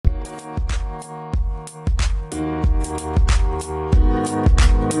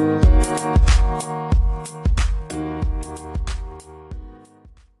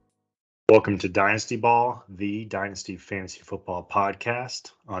Welcome to Dynasty Ball, the Dynasty Fantasy Football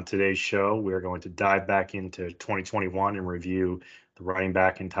podcast. On today's show, we're going to dive back into 2021 and review the running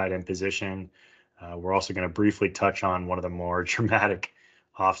back and tight end position. We're also going to briefly touch on one of the more dramatic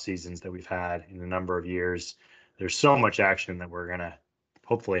off seasons that we've had in a number of years. There's so much action that we're going to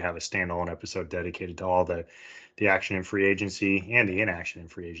hopefully have a standalone episode dedicated to all the action in free agency and the inaction in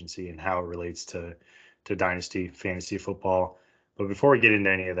free agency and how it relates to Dynasty Fantasy Football. But before we get into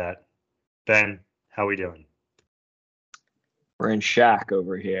any of that, Ben, how we doing? We're in shock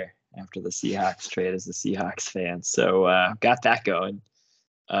over here after the Seahawks trade as a Seahawks fan. So got that going.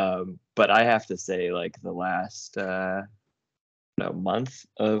 But I have to say, like, the last month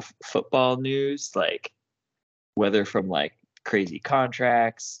of football news, like whether from like crazy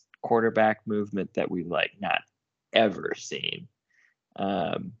contracts, quarterback movement that we've like not ever seen,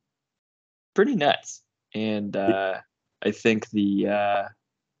 pretty nuts. And I think the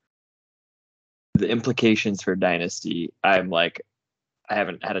implications for Dynasty, I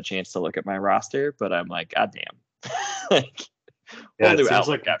haven't had a chance to look at my roster, but I'm like, God damn. Whole new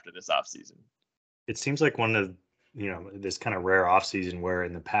outlook after this offseason. It seems like one of, this kind of rare offseason where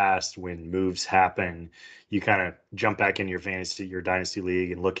in the past when moves happen, you kind of jump back into your Dynasty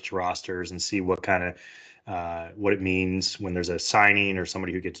league and look at your rosters and see what kind of, what it means when there's a signing or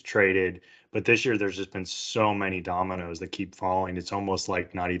somebody who gets traded. But this year, there's just been so many dominoes that keep falling. It's almost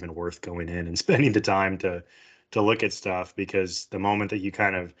like not even worth going in and spending the time to look at stuff, because the moment that you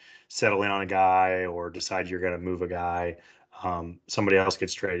kind of settle in on a guy or decide you're going to move a guy, somebody else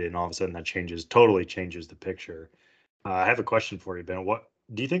gets traded, and all of a sudden that totally changes the picture. I have a question for you, Ben. What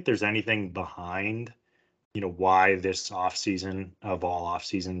do you think there's anything behind, why this offseason of all off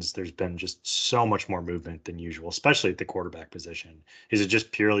seasons, there's been just so much more movement than usual, especially at the quarterback position? Is it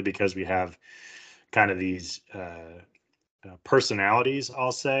just purely because we have kind of these personalities,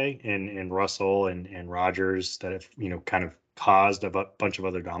 I'll say, in Russell and Rodgers that have, kind of caused a bunch of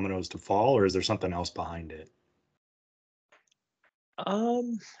other dominoes to fall, or is there something else behind it? I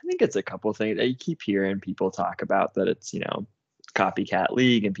think it's a couple things. You keep hearing people talk about that it's, copycat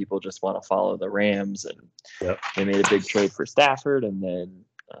league and people just want to follow the Rams, and They made a big trade for Stafford and then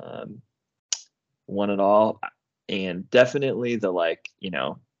won it all. And definitely the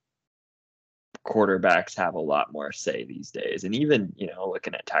quarterbacks have a lot more say these days. And even,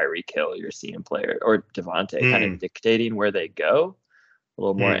 looking at Tyreek Hill, you're seeing player or Devontae kind of dictating where they go, a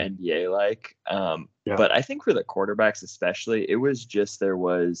little more NBA like. But I think for the quarterbacks especially, it was just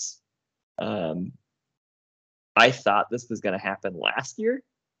I thought this was going to happen last year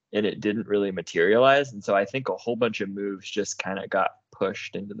and it didn't really materialize. And so I think a whole bunch of moves just kind of got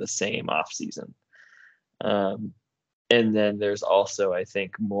pushed into the same offseason. And then there's also, I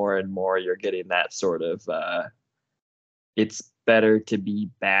think, more and more you're getting that sort of it's better to be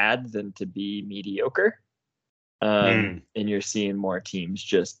bad than to be mediocre. And you're seeing more teams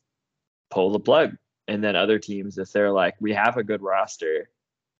just pull the plug. And then other teams, if they're like, we have a good roster,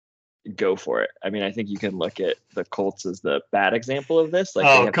 go for it. I mean, I think you can look at the Colts as the bad example of this.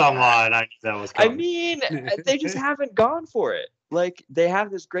 Like, come on. I knew that was coming. I mean, they just haven't gone for it. Like, they have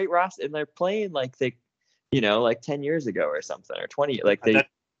this great roster and they're playing like they, like 10 years ago or something, or 20. Like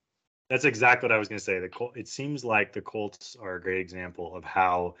that's exactly what I was going to say. It seems like the Colts are a great example of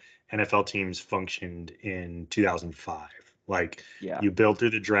how NFL teams functioned in 2005. Like, you build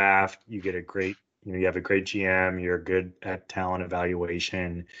through the draft, you get a great, you have a great GM, you're good at talent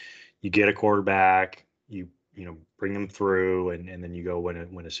evaluation, you get a quarterback, you bring them through, and then you go win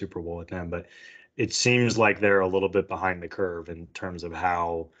a Super Bowl with them. But it seems like they're a little bit behind the curve in terms of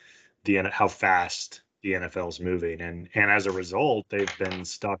how fast the NFL is moving, and as a result, they've been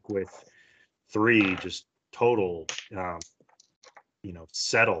stuck with three just total,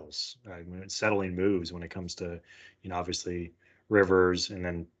 settling moves when it comes to, obviously Rivers, and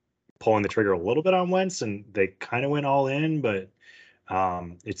then pulling the trigger a little bit on Wentz, and they kind of went all in, but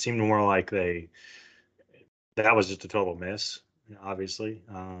it seemed more like that was just a total miss. Obviously,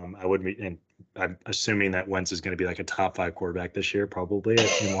 I wouldn't be, and I'm assuming that Wentz is going to be like a top 5 quarterback this year, probably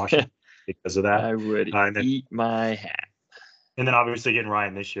in Washington. Because of that, I would eat my hat. And then obviously getting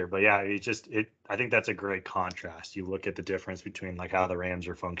Ryan this year, but yeah, I think that's a great contrast. You look at the difference between like how the Rams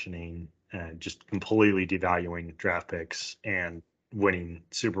are functioning and just completely devaluing draft picks and winning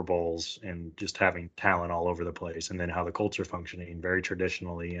Super Bowls and just having talent all over the place, and then how the Colts are functioning very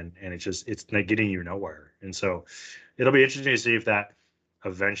traditionally, and it's getting you nowhere. And so it'll be interesting to see if that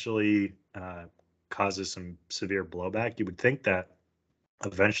eventually causes some severe blowback. You would think that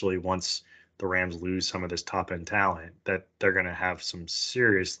eventually, once the Rams lose some of this top end talent, that they're going to have some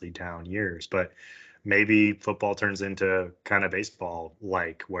seriously down years. But maybe football turns into kind of baseball,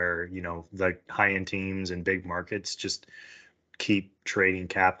 like where, the high end teams and big markets just keep trading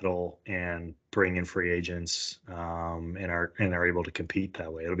capital and bring in free agents, and are able to compete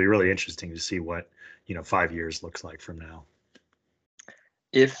that way. It'll be really interesting to see what 5 years looks like from now.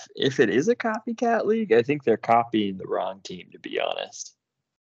 If it is a copycat league, I think they're copying the wrong team, to be honest.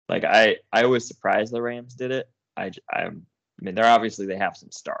 Like I was surprised the Rams did it. I mean, they have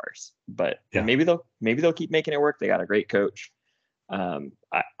some stars, but Yeah. maybe they'll keep making it work. They got a great coach.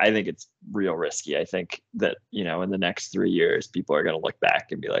 I think it's real risky. I think that, in the next 3 years, people are going to look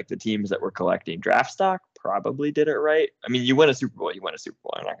back and be like, the teams that were collecting draft stock probably did it right. I mean, you win a Super Bowl. I'm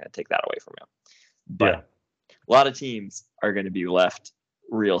not going to take that away from you. But a lot of teams are going to be left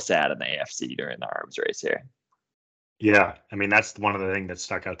real sad in the AFC during the arms race here. Yeah. I mean, that's one of the things that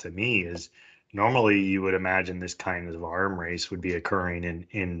stuck out to me is normally you would imagine this kind of arm race would be occurring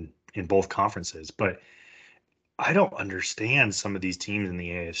in both conferences, but I don't understand some of these teams in the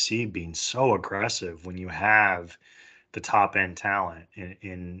AFC being so aggressive when you have the top end talent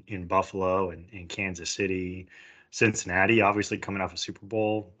in Buffalo and in Kansas City, Cincinnati, obviously coming off a Super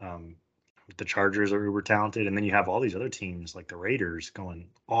Bowl. The Chargers are uber talented, and then you have all these other teams like the Raiders going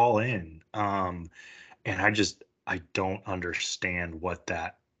all in. And I don't understand what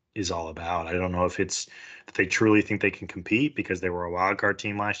that is all about. I don't know if it's that they truly think they can compete because they were a wild card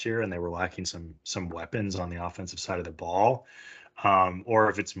team last year and they were lacking some weapons on the offensive side of the ball, or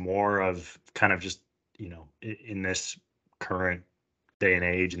if it's more of kind of just in this current day and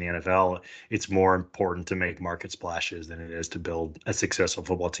age in the NFL, it's more important to make market splashes than it is to build a successful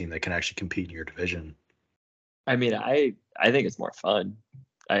football team that can actually compete in your division. I mean, I think it's more fun.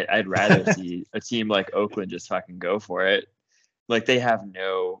 I'd rather see a team like Oakland just fucking go for it. Like they have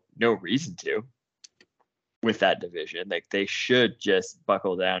no reason to with that division. Like they should just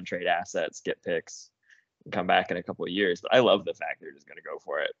buckle down, trade assets, get picks, and come back in a couple of years. But I love the fact they're just going to go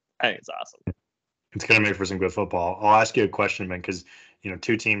for it. I think it's awesome. It's going to make for some good football. I'll ask you a question, Ben, because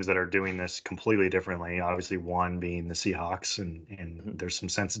two teams that are doing this completely differently. Obviously, one being the Seahawks, and there's some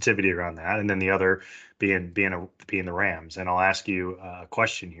sensitivity around that, and then the other being the Rams. And I'll ask you a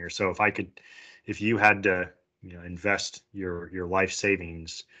question here. So if you had to invest your life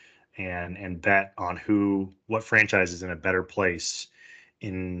savings and bet on what franchise is in a better place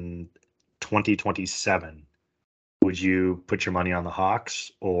in 2027, would you put your money on the Hawks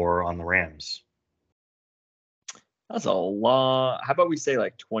or on the Rams? That's a long. How about we say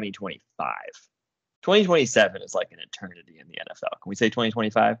like 2025? 2027 is like an eternity in the NFL. Can we say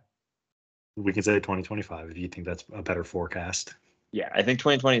 2025? We can say 2025 if you think that's a better forecast. Yeah, I think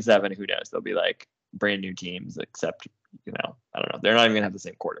 2027. Who knows? They'll be like brand new teams, except I don't know. They're not even gonna have the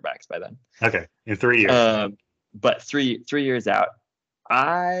same quarterbacks by then. Okay, in 3 years. But three years out,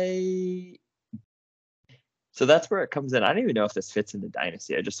 so that's where it comes in. I don't even know if this fits into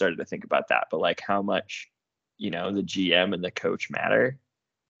Dynasty. I just started to think about that, but like how much the GM and the coach matter,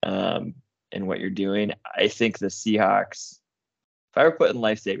 and what you're doing. I think the Seahawks, if I were putting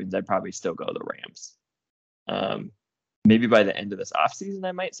life savings, I'd probably still go the Rams. Maybe by the end of this offseason,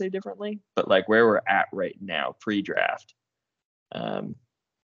 I might say differently, but like where we're at right now, pre-draft,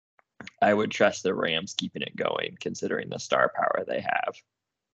 I would trust the Rams keeping it going, considering the star power they have.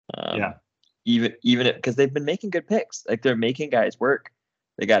 Even because they've been making good picks, like they're making guys work.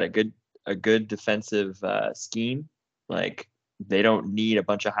 They got a good defensive scheme. Like they don't need a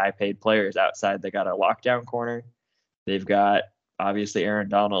bunch of high paid players outside. They got a lockdown corner. They've got obviously Aaron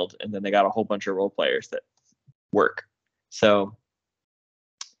Donald, and then they got a whole bunch of role players that work. So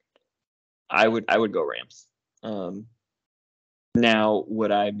I would go Rams. Now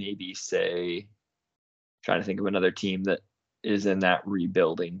would I maybe say, trying to think of another team that is in that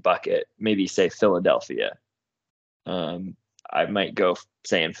rebuilding bucket, maybe say Philadelphia. I might go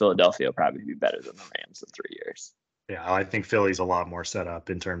saying Philadelphia will probably be better than the Rams in 3 years. Yeah, I think Philly's a lot more set up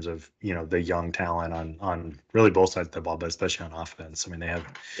in terms of the young talent on really both sides of the ball, but especially on offense. I mean,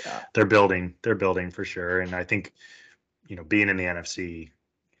 they're building for sure, and I think being in the NFC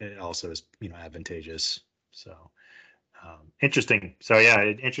it also is advantageous. So interesting. So yeah,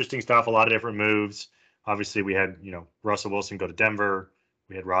 interesting stuff. A lot of different moves. Obviously, we had Russell Wilson go to Denver.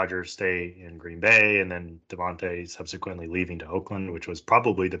 We had Rodgers stay in Green Bay, and then Devontae subsequently leaving to Oakland, which was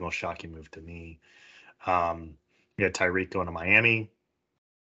probably the most shocking move to me. We had Tyreek going to Miami.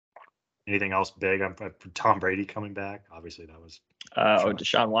 Anything else big? Tom Brady coming back. Obviously, that was.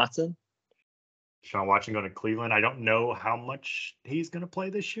 Deshaun Watson. Deshaun Watson going to Cleveland. I don't know how much he's going to play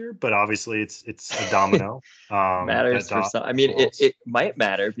this year, but obviously it's a domino. Matters for some. I mean, it might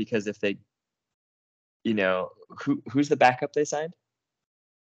matter because if they, who's the backup they signed?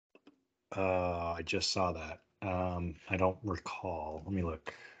 I just saw that. I don't recall. Let me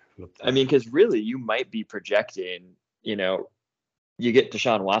look. I mean, because really, you might be projecting, you get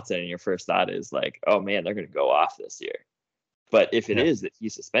Deshaun Watson, and your first thought is like, oh man, they're going to go off this year. But if it Yeah. is that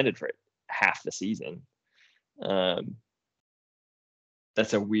he's suspended for half the season, um,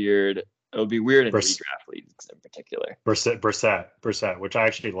 that's it'll be weird in redraft leagues in particular. Brissett, which I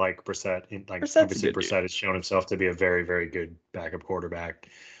actually like Brissett. Brissett's a Obviously, good dude. Brissett has shown himself to be a very, very good backup quarterback.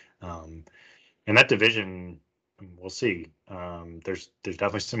 And that division, we'll see. There's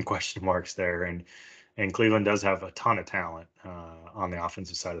definitely some question marks there, and Cleveland does have a ton of talent on the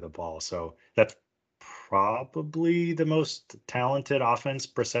offensive side of the ball. So that's probably the most talented offense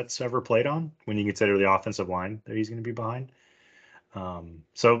Brissett's ever played on when you consider the offensive line that he's going to be behind.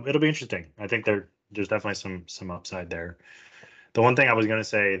 So it'll be interesting. I think there's definitely some upside there. The one thing I was going to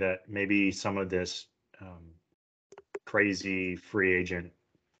say that maybe some of this crazy free agent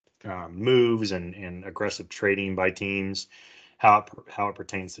moves and aggressive trading by teams, how it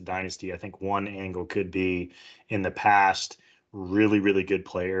pertains to dynasty. I think one angle could be in the past, really really good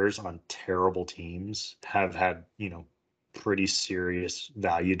players on terrible teams have had pretty serious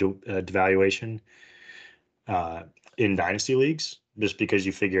value devaluation in dynasty leagues, just because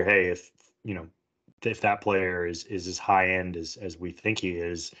you figure, hey, if that player is as high end as we think he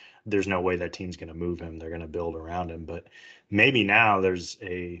is, there's no way that team's going to move him. They're going to build around him. But maybe now there's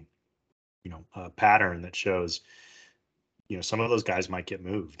a pattern that shows some of those guys might get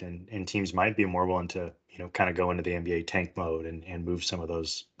moved, and teams might be more willing to kind of go into the NBA tank mode and move some of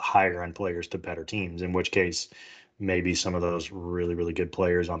those higher end players to better teams, in which case maybe some of those really really good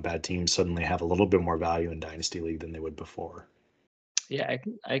players on bad teams suddenly have a little bit more value in dynasty league than they would before. Yeah,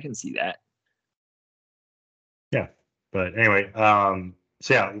 I can see that. Yeah, but anyway,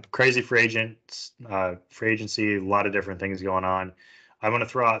 so yeah, crazy free agency, a lot of different things going on. I want to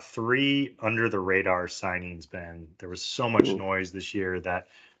throw out 3 under the radar signings, Ben. There was so much Ooh. noise this year that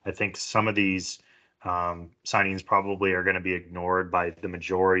I think some of these signings probably are going to be ignored by the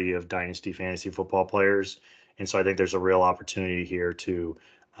majority of dynasty fantasy football players. And so I think there's a real opportunity here to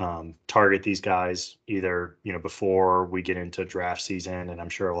target these guys either before we get into draft season, and I'm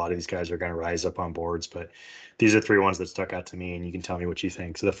sure a lot of these guys are going to rise up on boards, but these are 3 ones that stuck out to me, and you can tell me what you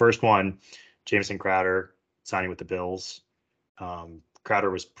think. So the first one, Jamison Crowder signing with the Bills.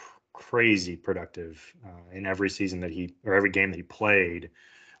 Crowder was crazy productive in every season every game that he played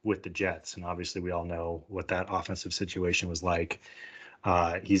with the Jets, and obviously we all know what that offensive situation was like.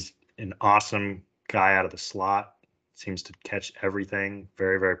 He's an awesome guy out of the slot. Seems to catch everything.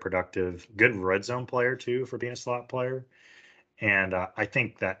 Very, very productive. Good red zone player too for being a slot player. And I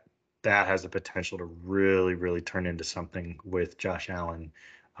think that has the potential to really, really turn into something with Josh Allen.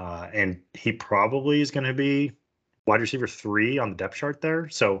 And he probably is going to be wide receiver 3 on the depth chart there.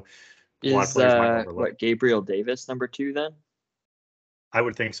 So a lot of Is players might overlook. Gabriel Davis number 2 then? I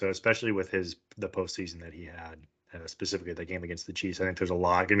would think so, especially with the postseason that he had, specifically the game against the Chiefs. I think there's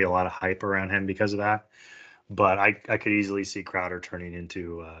going to be a lot of hype around him because of that. But I could easily see Crowder turning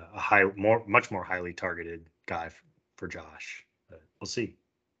into much more highly targeted guy for Josh. But we'll see.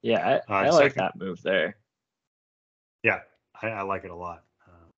 Yeah, I like Second, that move there. yeah, I like it a lot.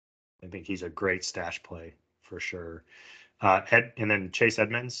 I think he's a great stash play for sure. And then Chase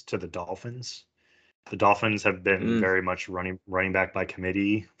Edmonds to the Dolphins. The Dolphins have been Mm. very much running back by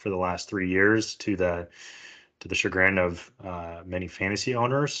committee for the last 3 years to the chagrin of many fantasy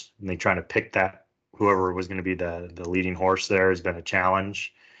owners. And they trying to pick that whoever was going to be the leading horse there has been a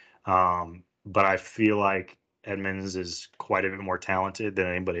challenge. But I feel like Edmonds is quite a bit more talented than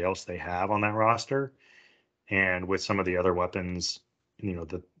anybody else they have on that roster. And with some of the other weapons,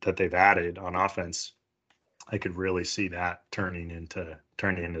 that they've added on offense, I could really see that turning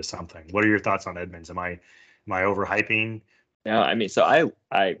into something. What are your thoughts on Edmonds? Am I overhyping? No, I mean, so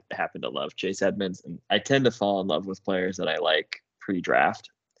I happen to love Chase Edmonds, and I tend to fall in love with players that I like pre-draft,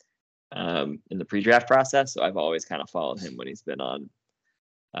 in the pre-draft process. So I've always kind of followed him when he's been on,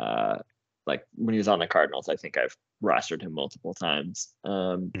 like when he was on the Cardinals. I think I've rostered him multiple times,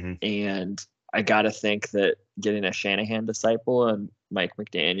 Mm-hmm. and I got to think that getting a Shanahan disciple and Mike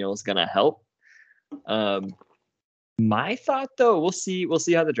McDaniel is going to help. My thought, though, we'll see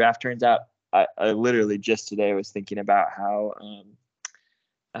how the draft turns out. I literally just today was thinking about how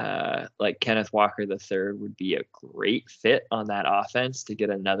like Kenneth Walker III would be a great fit on that offense to get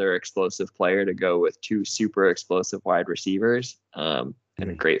another explosive player to go with 2 super explosive wide receivers, and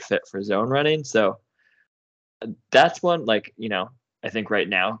a great fit for zone running. So that's one, like, I think right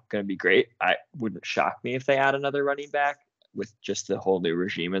now going to be great. I wouldn't shock me if they add another running back. with just the whole new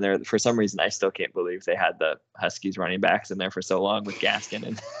regime in there. For some reason, I still can't believe they had the Huskies running backs in there for so long with Gaskin.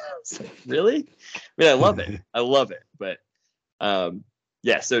 And it's like, really? I mean, I love it. I love it. But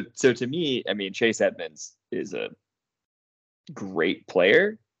yeah, so to me, I mean, Chase Edmonds is a great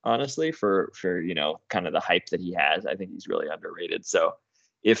player, honestly, for kind of the hype that he has. I think he's really underrated. So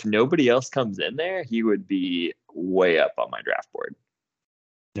if nobody else comes in there, he would be way up on my draft board.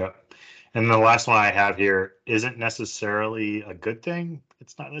 Yep. And the last one I have here isn't necessarily a good thing.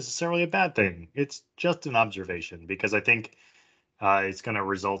 It's not necessarily a bad thing. It's just an observation because I think it's going to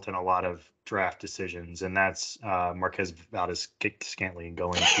result in a lot of draft decisions, and that's Marquez Valdez-Scantling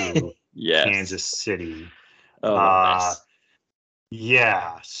going to Yes. Kansas City. Oh, nice.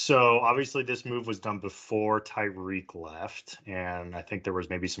 Yeah. So obviously this move was done before Tyreek left, and I think there was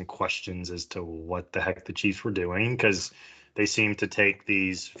maybe some questions as to what the heck the Chiefs were doing because they seem to take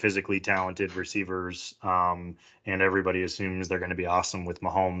these physically talented receivers, and everybody assumes they're going to be awesome with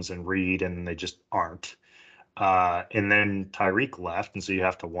Mahomes and Reed, and they just aren't. And then Tyreek left, and so you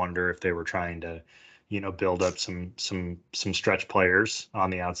have to wonder if they were trying to, build up some stretch players on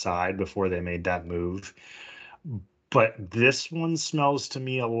the outside before they made that move. But this one smells to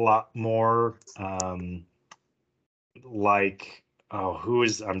me a lot more like,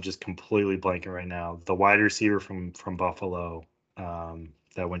 I'm just completely blanking right now. The wide receiver from Buffalo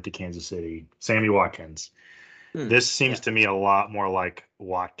that went to Kansas City, Sammy Watkins. This seems to me a lot more like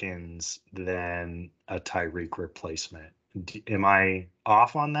Watkins than a Tyreek replacement. Am I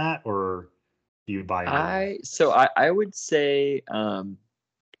off on that, or do you buy into that? I would say, I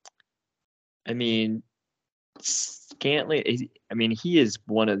mean, Scantling, I mean, he is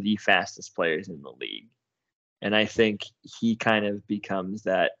one of the fastest players in the league. And I think he kind of becomes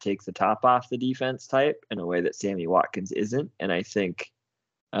that take the top off the defense type in a way that Sammy Watkins isn't. And I think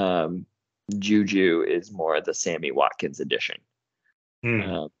Juju is more the Sammy Watkins edition.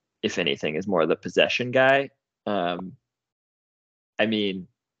 If anything, is more the possession guy. I mean,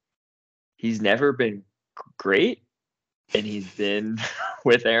 he's never been great, and he's been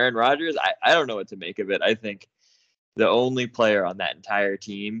with Aaron Rodgers. I don't know what to make of it. I think the only player on that entire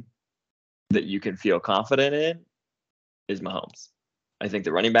team that you can feel confident in is Mahomes. I think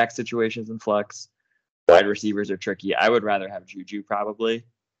the running back situation is in flux. Wide receivers are tricky. I would rather have Juju probably.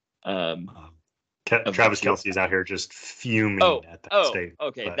 Travis Kelce is out here just fuming at that state.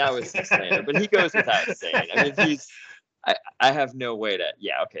 Okay, but that was slander, but he goes without saying. I mean, I have no way to.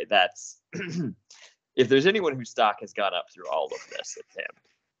 Yeah, okay, that's. If there's anyone whose stock has gone up through all of this, it's him.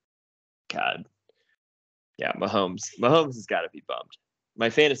 God. Yeah, Mahomes has got to be bummed. My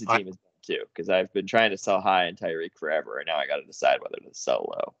fantasy team is bummed too because I've been trying to sell high in Tyreek forever, and now I got to decide whether to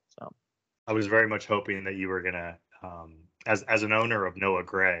sell low. So I was very much hoping that you were gonna, as an owner of Noah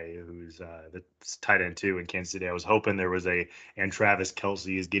Gray, who's the tight end too in Kansas City, I was hoping there was and Travis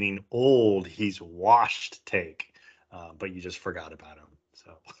Kelce is getting old, he's washed take, but you just forgot about him.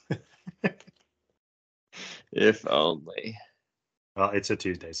 So if only. Well, it's a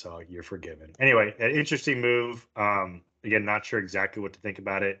Tuesday, so you're forgiven. Anyway, an interesting move. Again, not sure exactly what to think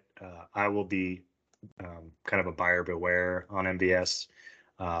about it. I will be kind of a buyer beware on MVS.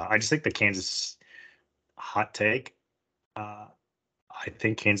 I just think the Kansas hot take. I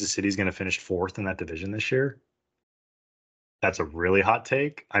think Kansas City is going to finish 4th in that division this year. That's a really hot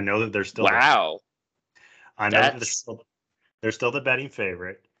take. I know that they're still I know that they're still the betting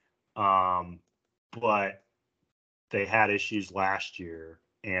favorite, but they had issues last year,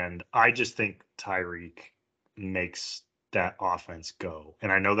 and I just think Tyreek makes that offense go.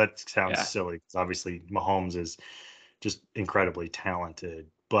 And I know that sounds silly because obviously Mahomes is just incredibly talented,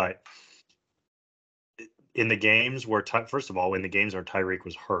 but in the games where first of all, in the games where Tyreek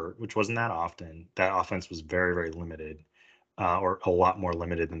was hurt, which wasn't that often, that offense was very, very limited, or a lot more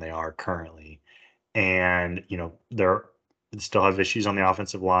limited than they are currently. And they still have issues on the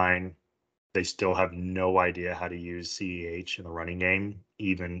offensive line. They still have no idea how to use CEH in the running game,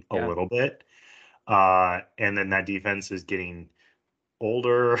 even a little bit. And then that defense is getting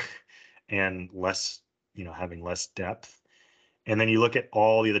older and less, having less depth. And then you look at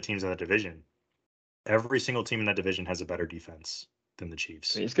all the other teams in that division. Every single team in that division has a better defense than the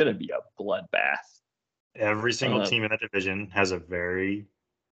Chiefs. I mean, it's going to be a bloodbath. Every single team in that division has a very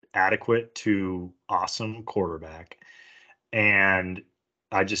adequate to awesome quarterback. And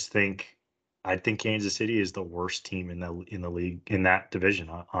I think Kansas City is the worst team in the league in that division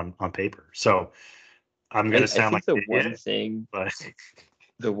on paper. So I'm going to sound like the one thing, but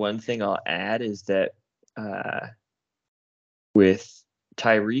the one thing I'll add is that with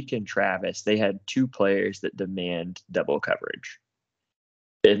Tyreek and Travis, they had 2 players that demand double coverage,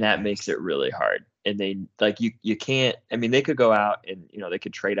 and that makes it really hard and they like you can't. I mean, they could go out and they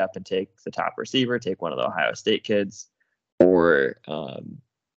could trade up and take the top receiver, take one of the Ohio State kids, or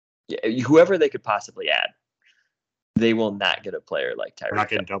whoever they could possibly add. They will not get a player like Tyreek. They're not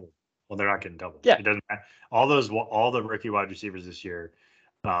getting doubled. Well, they're not getting doubled. Yeah. It doesn't matter. All the rookie wide receivers this year,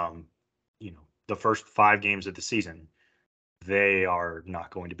 the first 5 games of the season, they are not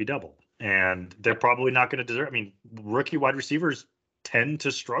going to be doubled, and they're probably not going to deserve. I mean, rookie wide receivers tend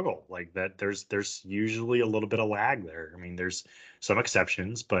to struggle like that. There's usually a little bit of lag there. I mean, there's some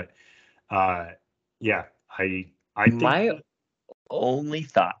exceptions, but yeah, I think my only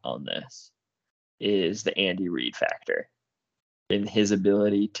thought on this is the Andy Reid factor in his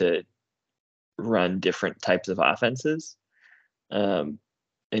ability to run different types of offenses, and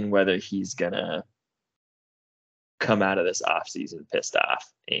whether he's gonna come out of this offseason pissed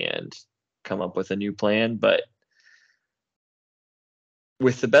off and come up with a new plan. But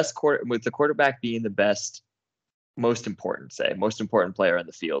with the quarterback being the best, most important player on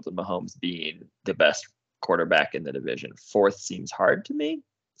the field, and Mahomes being the best quarterback in the division, 4th seems hard to me.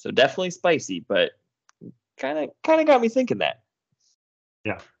 So definitely spicy, but kind of got me thinking that.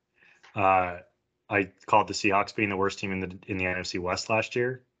 Yeah. I called the Seahawks being the worst team in the NFC West last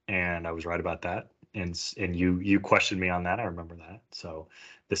year, and I was right about that. And you questioned me on that. I remember that. So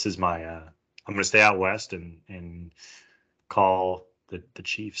this is my I'm going to stay out west and call the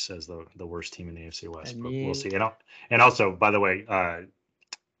Chiefs as the worst team in the AFC West. But we'll see. And also, by the way,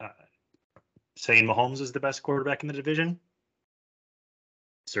 saying Mahomes is the best quarterback in the division,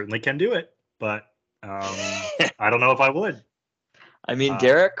 certainly can do it, but I don't know if I would. I mean,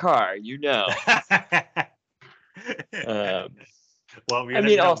 Derek Carr, Well, I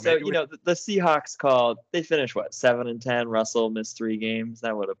mean, also, the Seahawks they finished 7-10. Russell missed 3 games.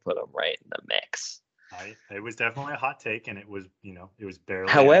 That would have put them right in the mix. It was definitely a hot take, and it was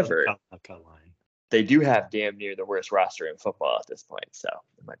barely. However, a cut line. They do have damn near the worst roster in football at this point, so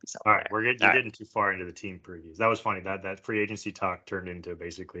it might be something. All right, you're getting too far into the team previews. That was funny. That free agency talk turned into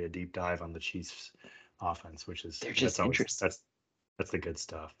basically a deep dive on the Chiefs' offense, which is just interesting. That's the good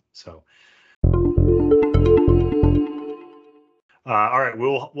stuff. So. All right,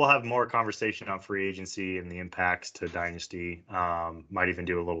 we'll have more conversation on free agency and the impacts to Dynasty. Might even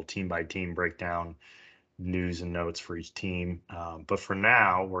do a little team by team breakdown, news and notes for each team. But for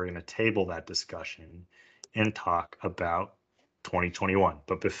now, we're going to table that discussion and talk about 2021.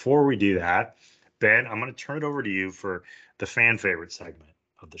 But before we do that, Ben, I'm going to turn it over to you for the fan favorite segment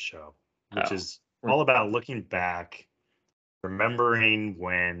of the show, which is all about looking back, remembering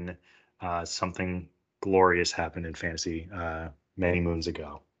when something glorious happened in fantasy many moons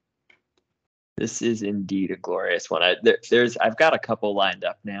ago. This is indeed a glorious one. I've got a couple lined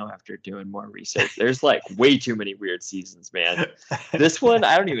up now after doing more research. There's like way too many weird seasons, man. This one,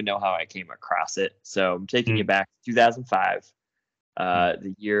 I don't even know how I came across it. So I'm taking you back to 2005,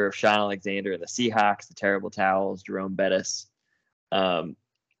 the year of Sean Alexander and the Seahawks, the terrible towels, Jerome Bettis.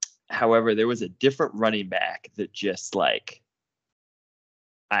 However, there was a different running back that just like,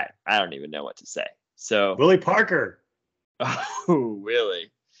 I don't even know what to say. So Willie Parker. Oh,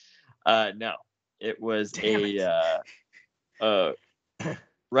 Willie. No, it was a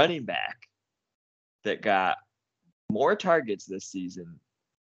running back that got more targets this season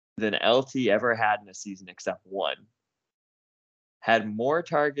than LT ever had in a season except one. Had more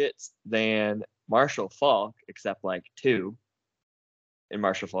targets than Marshall Faulk, except like 2 in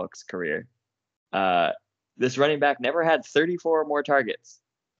Marshall Faulk's career. This running back never had 34 or more targets,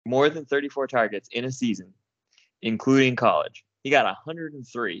 more than 34 targets in a season, including college. He got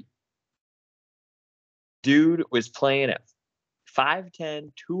 103. Dude was playing at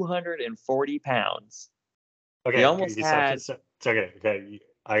 5'10", 240 pounds. Okay, he almost had. It's okay. Okay,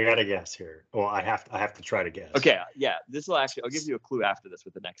 I got to guess here. Well, I have to try to guess. Okay, yeah. I'll give you a clue after this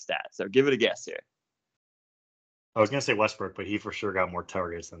with the next stat. So give it a guess here. I was gonna say Westbrook, but he for sure got more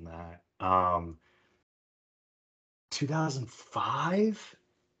targets than that. 2005.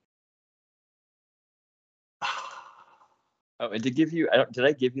 Oh, and to give you, did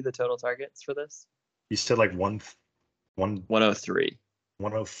I give you the total targets for this? You said like 103.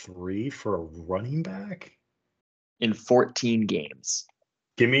 103 for a running back in 14 games.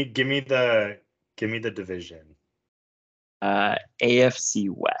 Give me the division. AFC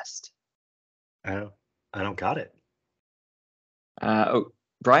West. I don't got it.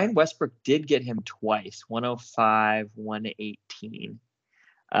 Brian Westbrook did get him twice, 105, 118.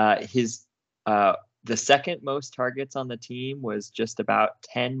 The second most targets on the team was just about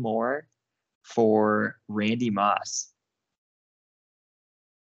 10 more for Randy Moss.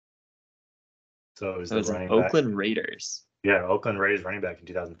 So it was the Oakland Raiders. Yeah, Oakland Raiders running back in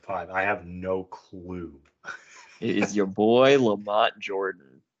 2005. I have no clue. It is your boy Lamont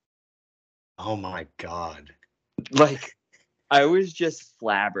Jordan. Oh my God. Like, I was just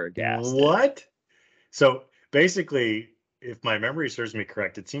flabbergasted. What? So basically, if my memory serves me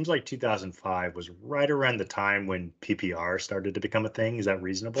correct, it seems like 2005 was right around the time when PPR started to become a thing. Is that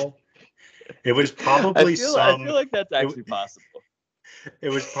reasonable? It was probably I feel like that's it, actually possible. it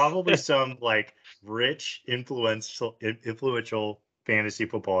was probably some like rich, influential fantasy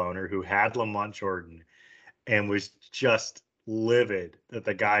football owner who had Lamont Jordan and was just livid that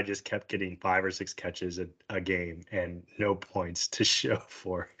the guy just kept getting 5 or 6 catches a game and no points to show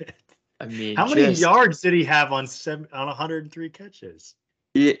for it. I mean, How many just yards did he have on 103 catches?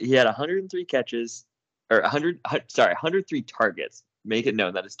 he had 103 catches or 103 targets. Make it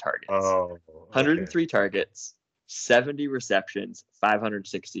known that is targets. Oh, okay. 103 targets, 70 receptions,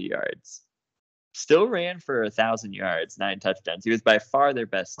 560 yards. Still ran for 1,000 yards, 9 touchdowns. He was by far their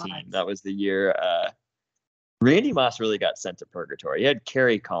best team. What? That was the year Randy Moss really got sent to purgatory. He had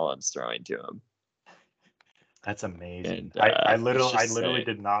Kerry Collins throwing to him. That's amazing. And I it's literally just saying,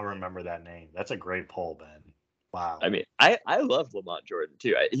 did not remember that name. That's a great poll, Ben. Wow. I mean, I love Lamont Jordan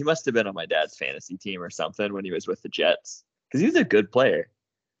too. He must have been on my dad's fantasy team or something when he was with the Jets because he was a good player.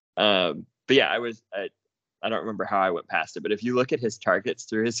 But yeah, I don't remember how I went past it, but if you look at his targets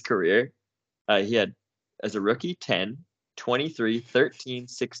through his career, he had as a rookie 10, 23, 13,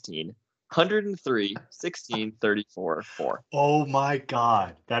 16, 103, 16, 34, 4. Oh my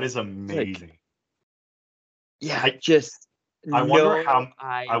God. That is Like, amazing. yeah, I just I wonder no how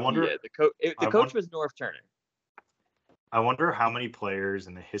I idea. wonder The I coach want was North Turner. I wonder how many players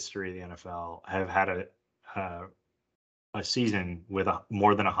in the history of the NFL have had uh, a season with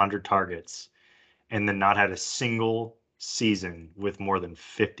more than 100 targets and then not had a single season with more than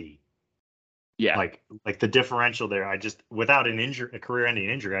 50. Yeah, Like the differential there, I just without a career-ending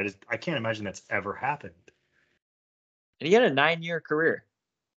injury, I can't imagine that's ever happened. and he had a 9-year career.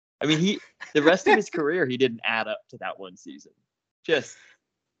 I mean, the rest of his career he didn't add up to that one season. Just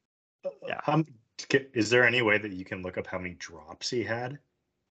yeah, How, is there any way that you can look up how many drops he had?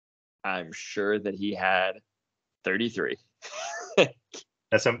 I'm sure that he had 33. Well,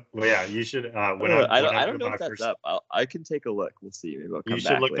 yeah, you should I don't know when if I that's first up. I can take a look. We'll see. Maybe I'll you come should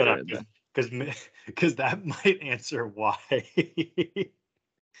back look that later up in the. because that might answer why.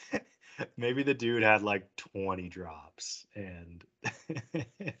 Maybe the dude had like 20 drops and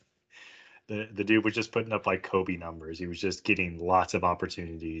the dude was just putting up like Kobe numbers. He was just getting lots of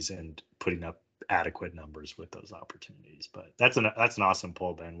opportunities and putting up adequate numbers with those opportunities. But that's an awesome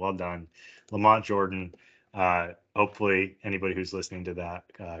pull, Ben. Well done. Lamont Jordan. Hopefully anybody who's listening to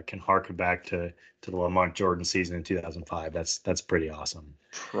that can harken back to the Lamont Jordan season in 2005. That's pretty awesome.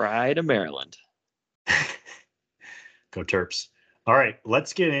 Pride of Maryland. Go Terps. All right,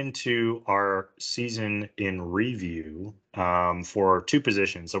 let's get into our season in review for 2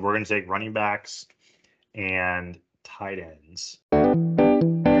 positions. So we're going to take running backs and tight ends.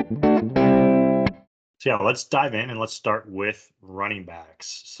 So yeah, let's dive in and let's start with running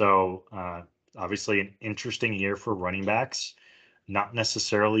backs. So obviously an interesting year for running backs. Not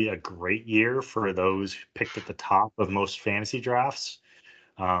necessarily a great year for those picked at the top of most fantasy drafts,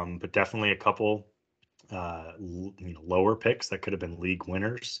 but definitely a couple lower picks that could have been league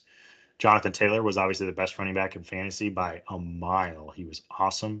winners. Jonathan Taylor was obviously the best running back in fantasy by a mile. He was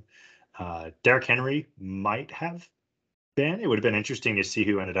awesome. Derrick Henry might have been. It would have been interesting to see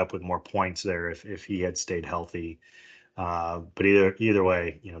who ended up with more points there if he had stayed healthy. But either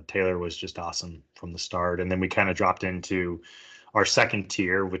way, Taylor was just awesome from the start. And then we kind of dropped into our second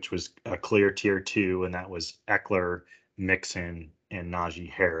tier, which was a clear tier 2, and that was Eckler, Mixon, and Najee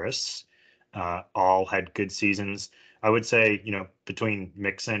Harris. All had good seasons. I would say, between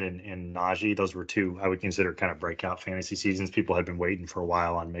Mixon and Najee, those were 2 I would consider kind of breakout fantasy seasons. People had been waiting for a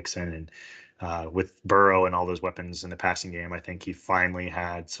while on Mixon, and with Burrow and all those weapons in the passing game, I think he finally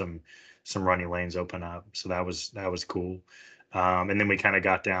had some running lanes open up. So that was cool. And then we kind of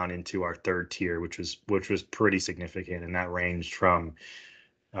got down into our third tier, which was pretty significant, and that ranged from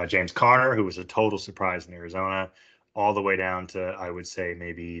James Conner, who was a total surprise in Arizona, all the way down to I would say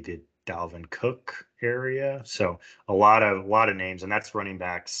maybe the Dalvin Cook area. So a lot of names, and that's running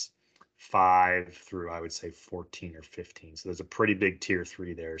backs 5 through I would say 14 or 15. So there's a pretty big tier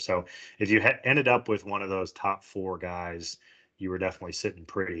 3 there. So if you ended up with one of those top 4 guys, you were definitely sitting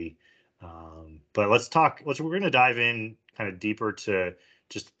pretty. But we're going to dive in kind of deeper to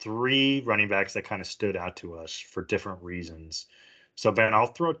just 3 running backs that kind of stood out to us for different reasons. So Ben, I'll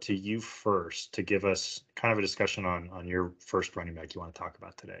throw it to you first to give us kind of a discussion on your first running back you want to talk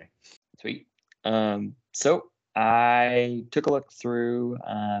about today. Sweet. So I took a look through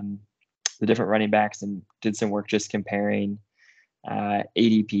the different running backs and did some work just comparing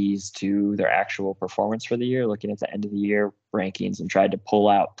ADPs to their actual performance for the year, looking at the end of the year rankings, and tried to pull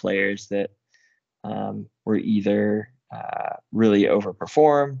out players that were either really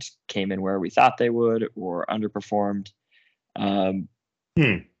overperformed, came in where we thought they would, or underperformed.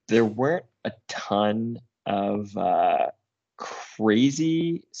 There weren't a ton of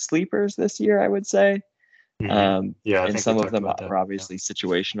crazy sleepers this year, I would say. Yeah, I and think we some of talked them about that. are obviously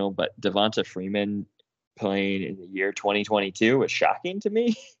situational, but Devonta Freeman playing in the year 2022 was shocking to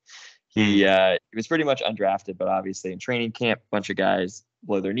me. He was pretty much undrafted, but obviously in training camp, a bunch of guys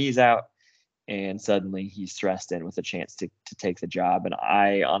blow their knees out, and suddenly he's thrust in with a chance to take the job. And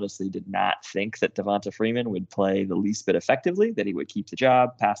I honestly did not think that Devonta Freeman would play the least bit effectively, that he would keep the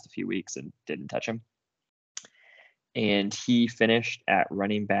job. Past a few weeks and didn't touch him. And he finished at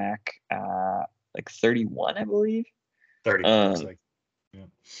running back like 31, I believe. 30, looks like. Yeah.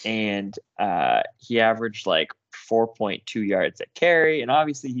 And he averaged like 4.2 yards at carry. And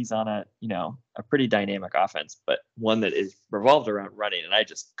obviously he's on a pretty dynamic offense, but one that is revolved around running. And I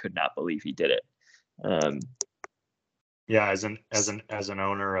just could not believe he did it. Yeah, as an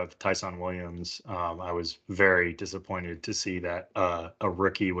owner of Tyson Williams, I was very disappointed to see that a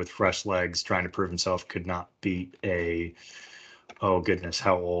rookie with fresh legs trying to prove himself could not beat oh goodness,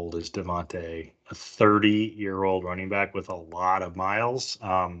 how old is Devontae? A 30-year-old running back with a lot of miles.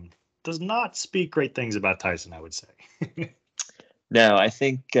 Does not speak great things about Tyson, I would say. No, I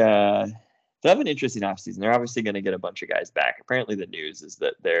think they'll have an interesting offseason. They're obviously going to get a bunch of guys back. Apparently the news is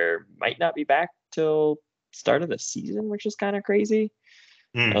that there might not be back till start of the season, which is kind of crazy.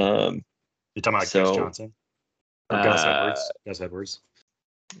 You're talking about Chris Johnson or Gus Edwards? Gus Edwards.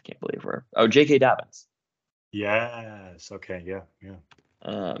 I can't believe J.K. Dobbins. Yes. Okay. Yeah.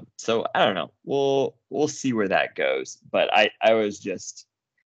 So I don't know. We'll see where that goes. But I was just,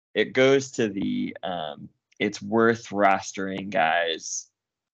 it goes to the it's worth rostering guys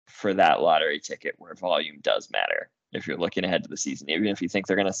for that lottery ticket where volume does matter. If you're looking ahead to the season, even if you think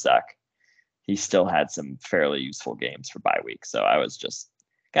they're going to suck, he still had some fairly useful games for bye week. So I was just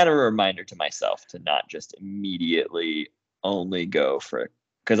kind of a reminder to myself to not just immediately only go for,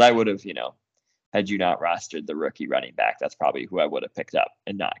 because I would have, had you not rostered the rookie running back, that's probably who I would have picked up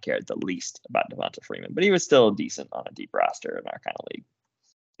and not cared the least about Devonta Freeman. But he was still decent on a deep roster in our kind of league.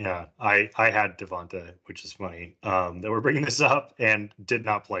 Yeah, I had Devonta, which is funny. That we're bringing this up and did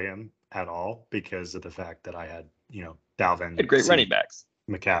not play him at all because of the fact that I had, Dalvin, had great running backs,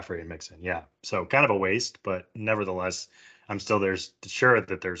 McCaffrey, and Mixon. Yeah, so kind of a waste, but nevertheless, I'm still sure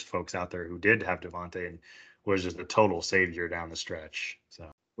that there's folks out there who did have Devonta and was just a total savior down the stretch. So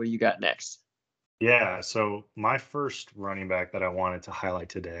what do you got next? Yeah, so my first running back that I wanted to highlight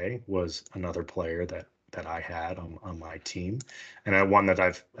today was another player that I had on my team, and one that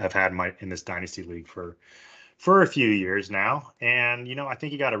I've had in this dynasty league for a few years now. And I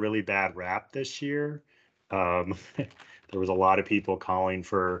think he got a really bad rap this year. There was a lot of people calling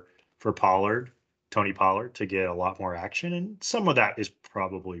for Tony Pollard, to get a lot more action, and some of that is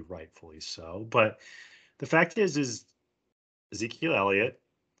probably rightfully so. But the fact is Ezekiel Elliott,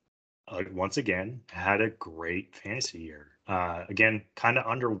 once again, had a great fantasy year. Again, kind of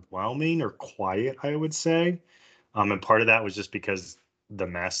underwhelming or quiet, I would say. And part of that was just because the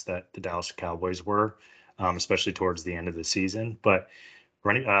mess that the Dallas Cowboys were, especially towards the end of the season. But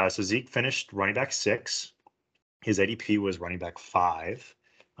so Zeke finished running back 6. His ADP was running back 5.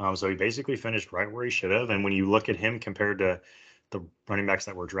 So he basically finished right where he should have. And when you look at him compared to the running backs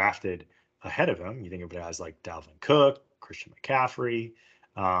that were drafted ahead of him, you think of guys like Dalvin Cook, Christian McCaffrey.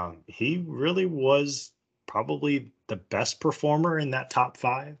 He really was probably the best performer in that top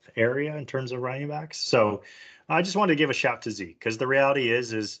 5 area in terms of running backs. So I just wanted to give a shout to Zeke, because the reality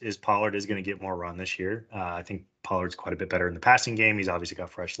is Pollard is going to get more run this year. I think Pollard's quite a bit better in the passing game. He's obviously got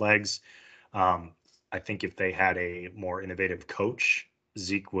fresh legs. I think if they had a more innovative coach,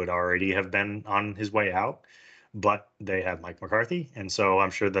 Zeke would already have been on his way out. But they have Mike McCarthy, and so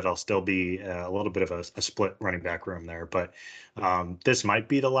I'm sure that'll still be a little bit of a split running back room there. But this might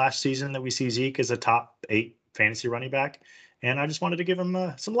be the last season that we see Zeke as a top 8 fantasy running back, and I just wanted to give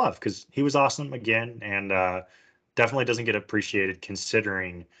him some love because he was awesome again, and definitely doesn't get appreciated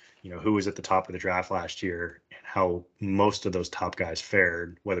considering who was at the top of the draft last year and how most of those top guys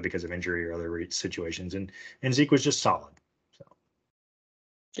fared, whether because of injury or other situations, and Zeke was just solid. So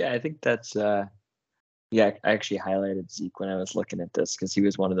yeah, I think that's. Yeah, I actually highlighted Zeke when I was looking at this because he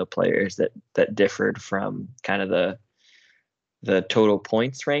was one of the players that differed from kind of the total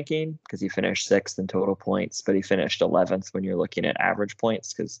points ranking because he finished 6th in total points, but he finished 11th when you're looking at average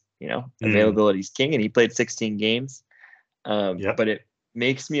points because, availability is king and he played 16 games. But it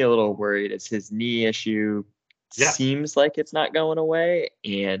makes me a little worried as his knee issue seems like it's not going away.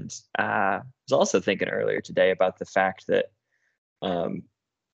 And I was also thinking earlier today about the fact that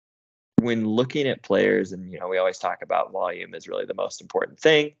when looking at players, and, we always talk about volume is really the most important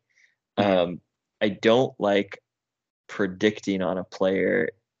thing. I don't like predicting on a player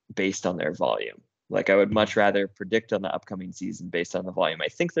based on their volume. Like I would much rather predict on the upcoming season based on the volume I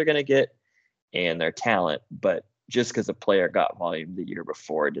think they're going to get and their talent. But just because a player got volume the year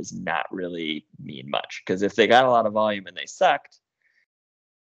before does not really mean much. Because if they got a lot of volume and they sucked,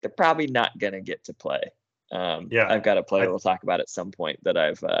 they're probably not going to get to play. I've got a player we'll talk about at some point that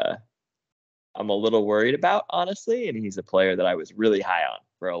I'm a little worried about, honestly, and he's a player that I was really high on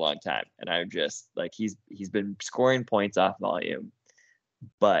for a long time. And I'm just like, he's been scoring points off volume,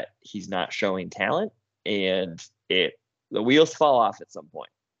 but he's not showing talent, and the wheels fall off at some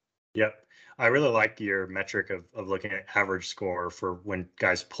point. Yep. I really like your metric of looking at average score for when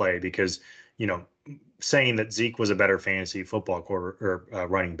guys play, because, saying that Zeke was a better fantasy football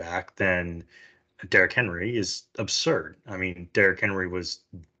running back than Derrick Henry is absurd. I mean, Derrick Henry was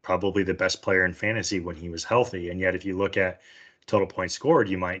probably the best player in fantasy when he was healthy, and yet if you look at total points scored,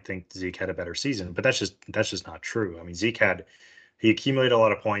 you might think Zeke had a better season, but that's just not true. I mean, he accumulated a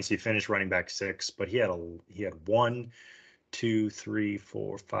lot of points. He finished running back 6, but he had 1, 2, 3,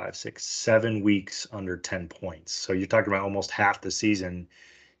 4, 5, 6, 7 weeks under 10 points. So you're talking about almost half the season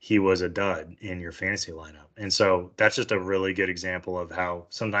he was a dud in your fantasy lineup. And so that's just a really good example of how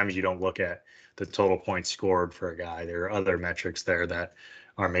sometimes you don't look at the total points scored for a guy. There are other metrics there that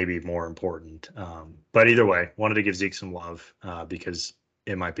are maybe more important. But either way, wanted to give Zeke some love because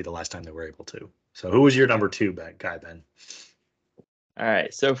it might be the last time they were able to. So who was your number 2 guy, Ben? All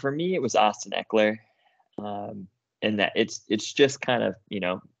right. So for me, it was Austin Eckler. And that it's just kind of,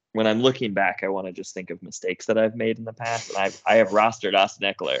 when I'm looking back, I want to just think of mistakes that I've made in the past. And I have rostered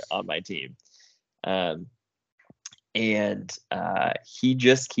Austin Eckler on my team. And he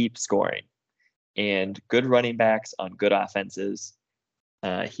just keeps scoring. And good running backs on good offenses.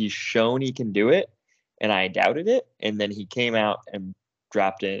 He's shown he can do it, and I doubted it. And then he came out and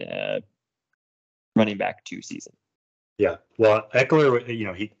dropped in a running back 2 season. Yeah. Well,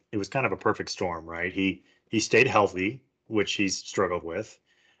 Eckler, it was kind of a perfect storm, right? He stayed healthy, which he's struggled with.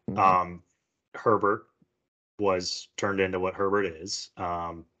 Mm-hmm. Herbert was turned into what Herbert is,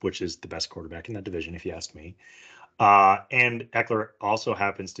 which is the best quarterback in that division, if you ask me. And Eckler also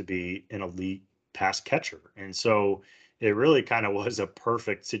happens to be an elite pass catcher. And so it really kind of was a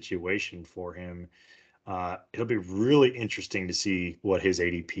perfect situation for him. It'll be really interesting to see what his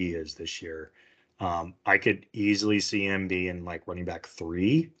ADP is this year. I could easily see him being like running back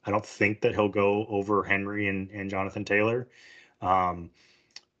 3. I don't think that he'll go over Henry and Jonathan Taylor.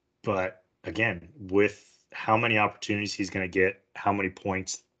 But again, with how many opportunities he's going to get, how many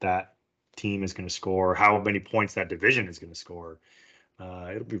points that team is going to score, how many points that division is going to score,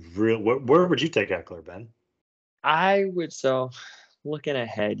 it'll be real. Where would you take Eckler, Ben? I would. So looking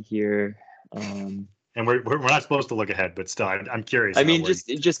ahead here. And we're not supposed to look ahead, but still, I'm curious. I mean,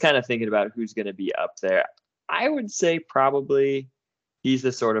 just kind of thinking about who's going to be up there. I would say probably he's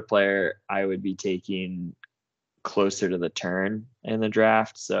the sort of player I would be taking closer to the turn in the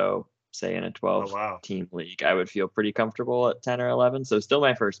draft. So say in a 12-team league, I would feel pretty comfortable at 10 or 11. So still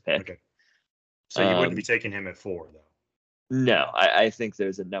my first pick. Okay. So you wouldn't be taking him at 4, though? No, I think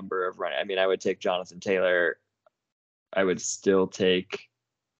there's a number of running. I mean, I would take Jonathan Taylor. I would still take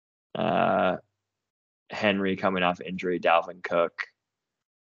Henry coming off injury, Dalvin Cook,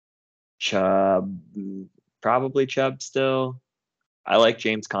 Chubb, probably Chubb still. I like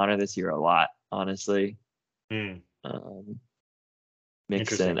James Conner this year a lot, honestly. Mixon.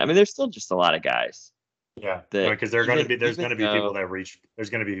 I mean, there's still just a lot of guys. Yeah, because there's going to be people that reach. There's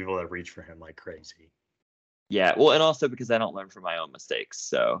going to be people that reach for him like crazy. Yeah, well, and also because I don't learn from my own mistakes.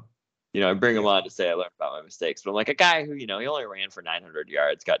 So, I bring him on to say I learned about my mistakes. But I'm like a guy who, he only ran for 900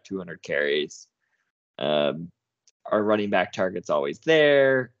 yards, got 200 carries. Our running back target's always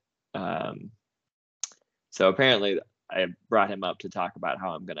there. So apparently I brought him up to talk about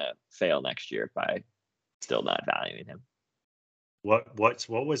how I'm going to fail next year by still not valuing him. What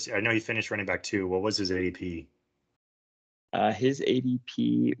was, I know he finished running back 2. What was his ADP? His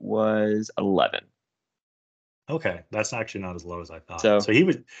ADP was 11. Okay, that's actually not as low as I thought. So So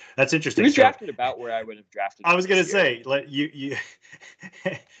that's he interesting. was So drafted about where I would have drafted I him was this gonna year. say, let you.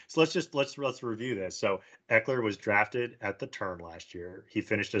 So let's review this. So Eckler was drafted at the turn last year. He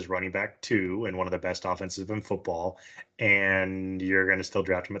finished as running back 2 in one of the best offenses in football, and you're gonna still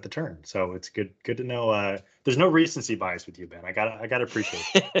draft him at the turn. So it's good to know. There's no recency bias with you, Ben. I gotta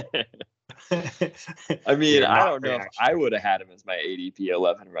appreciate that. I mean, You're I not don't know if I reactionary. would have had him as my ADP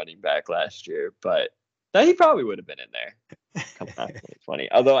 11 running back last year, but no, he probably would have been in there coming out of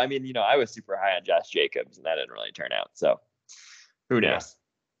 2020. Although, I mean, I was super high on Josh Jacobs, and that didn't really turn out. So who Yeah. knows?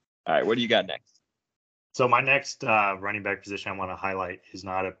 All right, what do you got next? So my next running back position I want to highlight is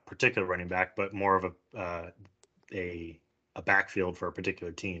not a particular running back, but more of a a backfield for a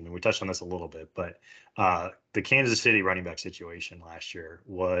particular team. And we touched on this a little bit, but the Kansas City running back situation last year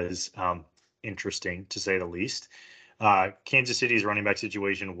was interesting to say the least. Kansas City's running back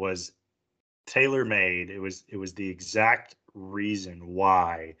situation was tailor made. It was the exact reason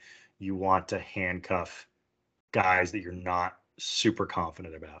why you want to handcuff guys that you're not super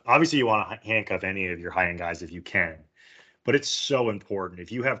confident about. Obviously, you want to handcuff any of your high end guys if you can, but it's so important.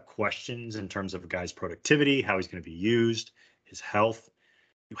 If you have questions in terms of a guy's productivity, how he's going to be used, his health,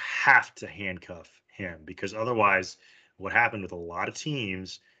 you have to handcuff him because otherwise, what happened with a lot of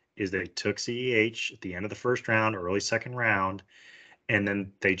teams is they took CEH at the end of the first round, early second round, and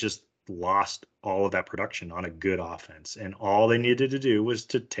then they just lost all of that production on a good offense. And all they needed to do was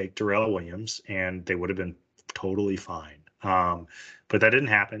to take Darrell Williams, and they would have been totally fine. But that didn't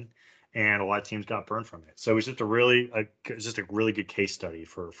happen, and a lot of teams got burned from it. So it was just a really good case study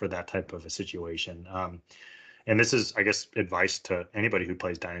for that type of a situation. And this is, I guess, advice to anybody who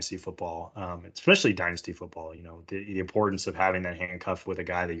plays dynasty football, especially dynasty football. The importance of having that handcuff with a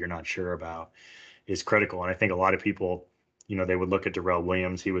guy that you're not sure about is critical. And I think a lot of people, they would look at Darrell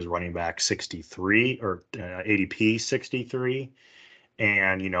Williams. He was running back 63 or ADP 63.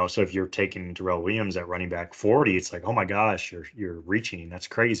 And, so if you're taking Darrell Williams at running back 40, it's like, oh my gosh, you're reaching. That's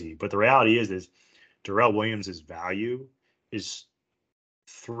crazy. But the reality is Darrell Williams's value is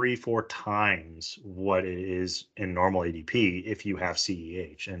 3-4 times what it is in normal ADP if you have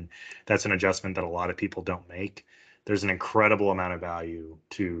CEH. And that's an adjustment that a lot of people don't make. There's an incredible amount of value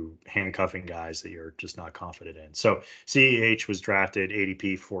to handcuffing guys that you're just not confident in. So CEH was drafted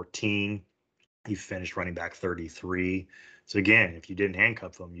ADP 14. He finished running back 33. So again, if you didn't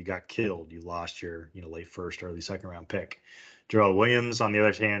handcuff him, you got killed. You lost your, late first, early second round pick. Darrell Williams, on the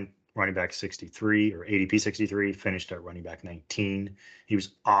other hand, running back 63 or ADP 63, finished at running back 19. He was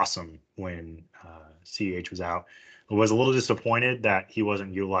awesome when CH was out. I was a little disappointed that he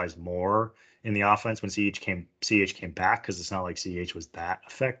wasn't utilized more in the offense when CH came back because it's not like CH was that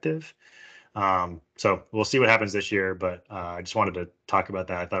effective. So we'll see what happens this year, but I just wanted to talk about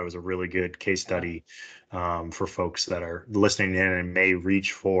that. I thought it was a really good case study for folks that are listening in and may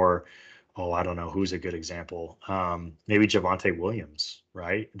reach for, I don't know who's a good example. Maybe Javonte Williams,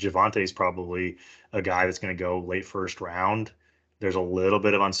 right? Javonte is probably a guy that's going to go late first round. There's a little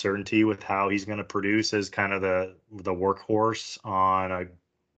bit of uncertainty with how he's going to produce as kind of the workhorse on a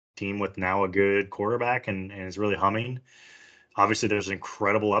team with now a good quarterback and is really humming. Obviously, there's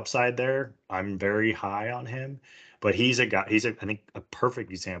incredible upside there. I'm very high on him, but he's a guy. I think, a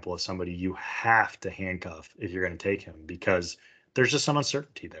perfect example of somebody you have to handcuff if you're going to take him because there's just some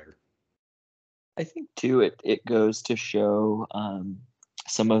uncertainty there. I think too, it goes to show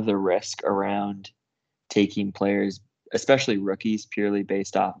some of the risk around taking players, especially rookies, purely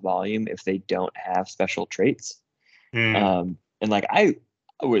based off volume if they don't have special traits. And like I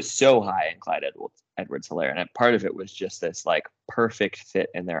was so high in Clyde Edwards-Helaire, and part of it was just this like perfect fit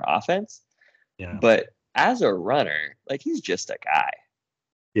in their offense. Yeah. But as a runner, like he's just a guy.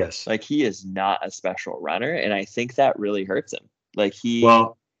 Yes. Like he is not a special runner, and I think that really hurts him. Like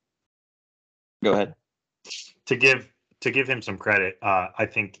Well, go ahead. To give him some credit, I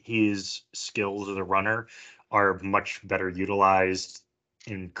think his skills as a runner are much better utilized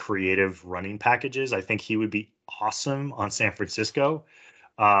in creative running packages. I think he would be awesome on San Francisco.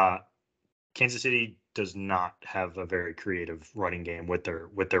 Kansas City does not have a very creative running game with their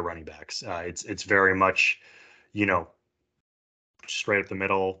running backs. It's very much, straight up the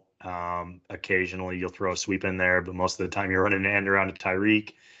middle. Occasionally you'll throw a sweep in there, but most of the time you're running an end around to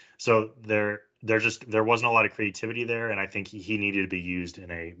Tyreek. So there wasn't a lot of creativity there, and I think he needed to be used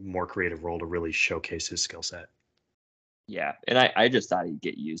in a more creative role to really showcase his skill set. Yeah, and I just thought he'd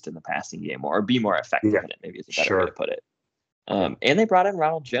get used in the passing game or be more effective in it. Maybe is a better way to put it. And they brought in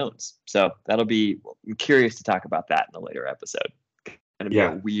Ronald Jones, so I'm curious to talk about that in a later episode. Going to be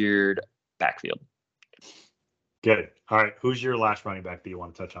a weird backfield. Good. All right, who's your last running back that you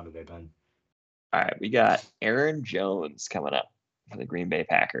want to touch on today, Ben? All right, we got Aaron Jones coming up for the Green Bay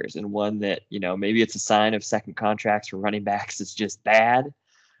Packers, and one that, maybe it's a sign of second contracts for running backs is just bad.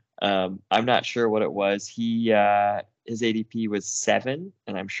 I'm not sure what it was. His ADP was 7,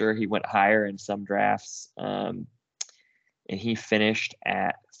 and I'm sure he went higher in some drafts. And he finished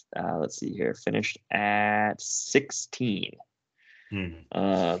at finished at 16.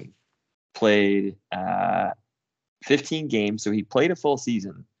 Played 15 games, so he played a full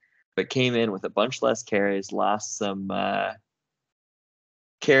season, but came in with a bunch less carries, lost some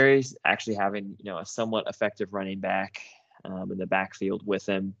carries, actually having, a somewhat effective running back in the backfield with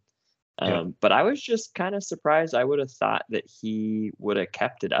him. But I was just kind of surprised. I would have thought that he would have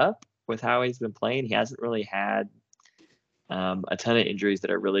kept it up with how he's been playing. He hasn't really had a ton of injuries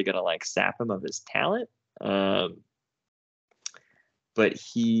that are really going to sap him of his talent. But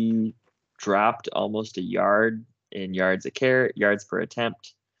he dropped almost a yard in yards per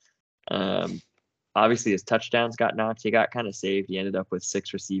attempt. Obviously his touchdowns got knocked. He got kind of saved. He ended up with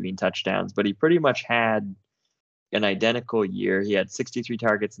 6 receiving touchdowns, but he pretty much had an identical year. He had 63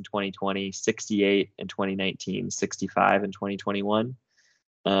 targets in 2020, 68 in 2019, 65 in 2021,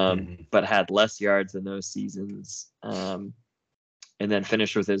 but had less yards in those seasons. And then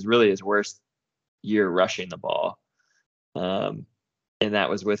finished with his worst year rushing the ball. And that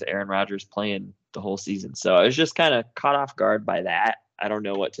was with Aaron Rodgers playing the whole season. So I was just kind of caught off guard by that. I don't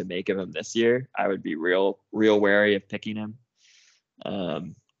know what to make of him this year. I would be real wary of picking him.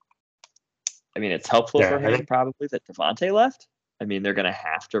 It's helpful for him probably that Devontae left. They're going to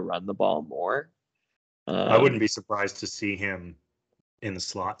have to run the ball more. I wouldn't be surprised to see him in the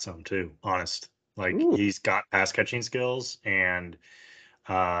slot zone too, honest. He's got pass catching skills, and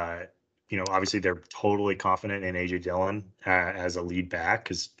obviously they're totally confident in AJ Dillon as a lead back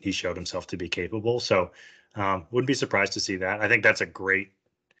because he showed himself to be capable. So wouldn't be surprised to see that. I think that's a great,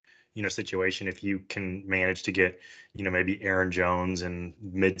 situation if you can manage to get, maybe Aaron Jones in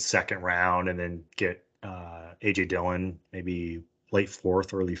mid-second round and then get AJ Dillon maybe late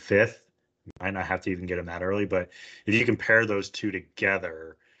 4th, early 5th. You might not have to even get him that early, but if you compare those two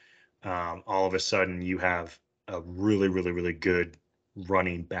together, all of a sudden you have a really, really, really good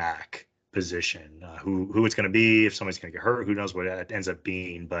running back position. Who it's going to be, if somebody's going to get hurt, who knows what it ends up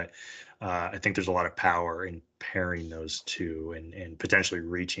being. But I think there's a lot of power in pairing those two and potentially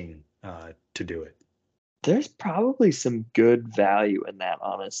reaching to do it. There's probably some good value in that,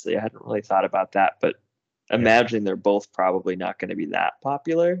 honestly. I hadn't really thought about that, but imagine they're both probably not going to be that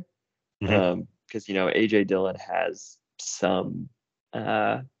popular. Because, AJ Dillon has some,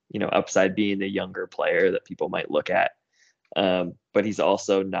 upside being the younger player that people might look at. But he's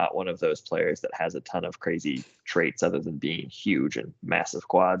also not one of those players that has a ton of crazy traits other than being huge and massive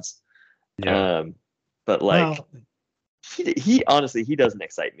quads. But he honestly, he doesn't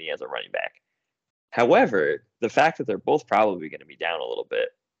excite me as a running back. However, the fact that they're both probably going to be down a little bit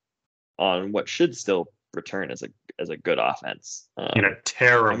on what should still return as a good offense. In a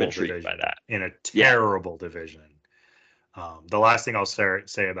terrible division. By that. In a terrible division. The last thing I'll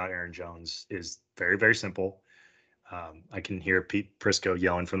say about Aaron Jones is very, very simple. I can hear Pete Prisco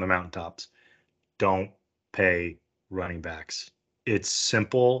yelling from the mountaintops. Don't pay running backs. It's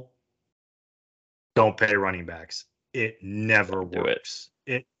simple. Don't pay running backs. It never works.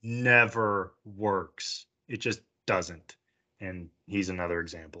 It never works. It just doesn't. And he's another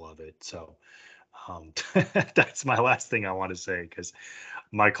example of it. So that's my last thing I want to say, because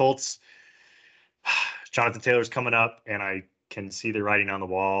my Colts, Jonathan Taylor's coming up, and I can see the writing on the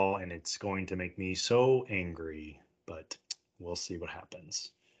wall, and it's going to make me so angry. But we'll see what happens.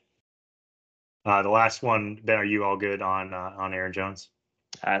 The last one, Ben, are you all good on Aaron Jones?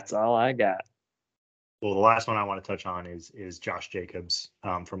 That's all I got. Well, the last one I want to touch on is Josh Jacobs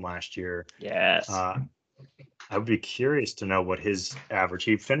from last year. Yes. I would be curious to know what his average.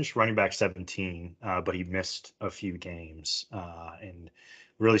 He finished running back 17, but he missed a few games and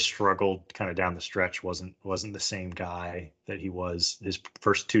really struggled kind of down the stretch. Wasn't the same guy that he was his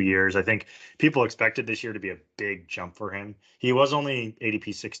first 2 years. I think people expected this year to be a big jump for him. He was only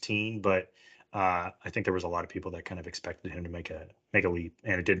ADP 16, but I think there was a lot of people that kind of expected him to make a leap,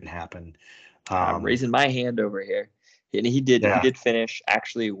 and it didn't happen. I'm raising my hand over here. And he did finish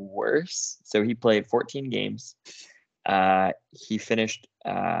actually worse. So he played 14 games. He finished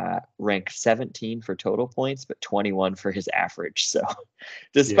ranked 17 for total points, but 21 for his average. So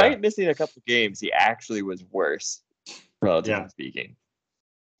despite missing a couple games, he actually was worse, relatively speaking.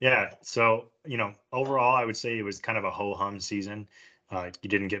 Yeah. So, overall, I would say it was kind of a ho-hum season. You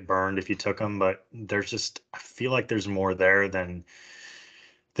didn't get burned if you took him, but I feel like there's more there than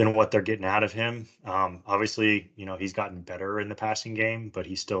than what they're getting out of him. Obviously, he's gotten better in the passing game, but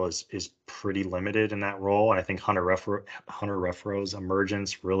he still is pretty limited in that role. And I think Hunter Renfro's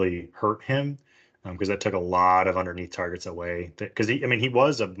emergence really hurt him because that took a lot of underneath targets away. Because he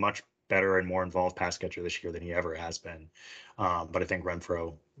was a much better and more involved pass catcher this year than he ever has been. But I think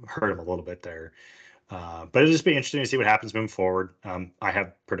Renfro hurt him a little bit there. But it'll just be interesting to see what happens moving forward. I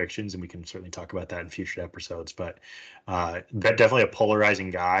have predictions, and we can certainly talk about that in future episodes. But definitely a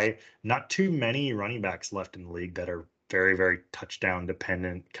polarizing guy. Not too many running backs left in the league that are very, very touchdown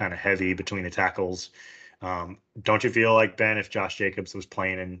dependent, kind of heavy between the tackles. Don't you feel like, Ben, if Josh Jacobs was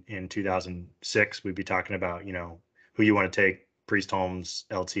playing in 2006, we'd be talking about, who you want to take, Priest Holmes,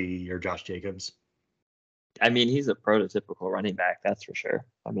 LT, or Josh Jacobs? I mean, he's a prototypical running back, that's for sure.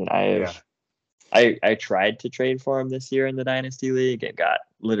 I mean, Yeah. I tried to trade for him this year in the Dynasty League and got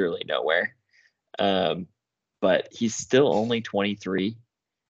literally nowhere. But he's still only 23.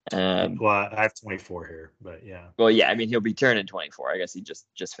 Well, I have 24 here, but yeah. Well, yeah, I mean, he'll be turning 24. I guess he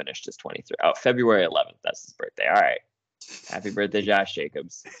just finished his 23. Oh, February 11th. That's his birthday. All right. Happy birthday, Josh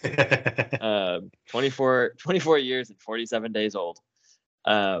Jacobs. 24 years and 47 days old.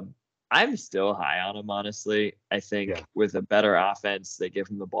 I'm still high on him, honestly. I think with a better offense, they give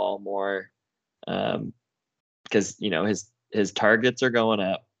him the ball more. Because his targets are going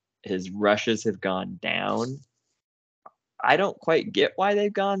up, his rushes have gone down. I don't quite get why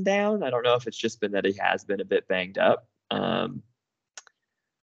they've gone down. I don't know if it's just been that he has been a bit banged up.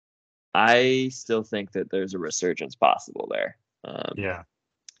 I still think that there's a resurgence possible there. Yeah,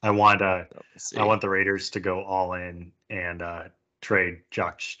 I want the Raiders to go all in and trade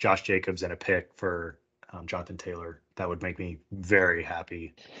Josh Jacobs and a pick for Jonathan Taylor. That would make me very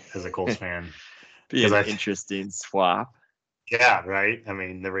happy as a Colts fan. Be an interesting swap. Yeah, right. I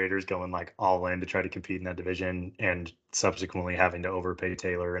mean, the Raiders going like all in to try to compete in that division and subsequently having to overpay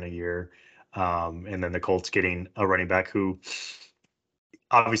Taylor in a year. And then the Colts getting a running back who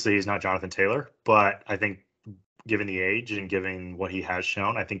obviously he's not Jonathan Taylor, but I think given the age and given what he has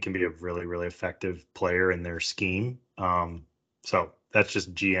shown, I think can be a really, really effective player in their scheme. So that's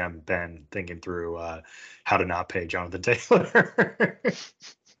just GM Ben thinking through how to not pay Jonathan Taylor.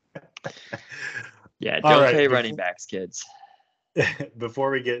 Yeah, don't pay running backs, kids.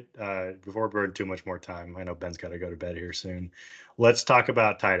 Before we burn too much more time, I know Ben's got to go to bed here soon. Let's talk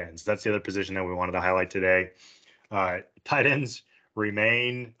about tight ends. That's the other position that we wanted to highlight today. Tight ends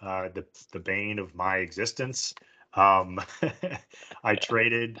remain the bane of my existence. I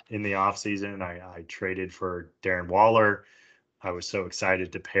traded in the offseason. I traded for Darren Waller. I was so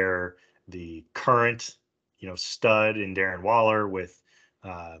excited to pair the current, stud in Darren Waller with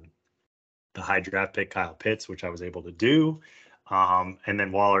the high draft pick Kyle Pitts, which I was able to do. And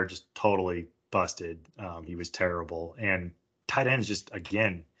then Waller just totally busted. He was terrible. And tight ends just,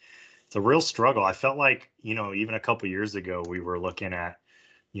 again, it's a real struggle. I felt like, even a couple years ago, we were looking at,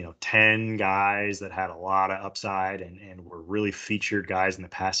 10 guys that had a lot of upside and were really featured guys in the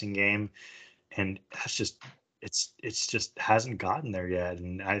passing game. And that's just, it's just hasn't gotten there yet.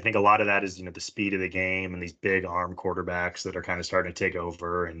 And I think a lot of that is, the speed of the game and these big arm quarterbacks that are kind of starting to take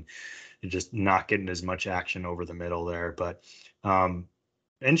over and just not getting as much action over the middle there. But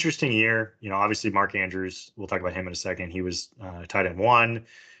interesting year. Obviously Mark Andrews, we'll talk about him in a second. He was tight end 1. And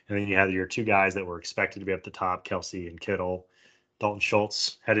then you had your 2 guys that were expected to be up the top, Kelsey and Kittle. Dalton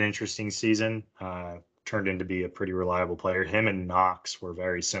Schultz had an interesting season, turned into be a pretty reliable player. Him and Knox were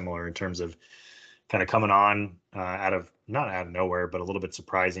very similar in terms of kind of coming on not out of nowhere, but a little bit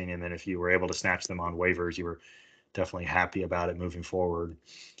surprising. And then if you were able to snatch them on waivers, you were definitely happy about it moving forward.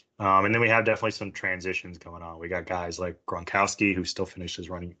 And then we have definitely some transitions going on. We got guys like Gronkowski, who still finishes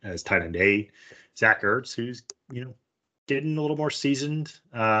running as tight end 8. Zach Ertz, who's, getting a little more seasoned,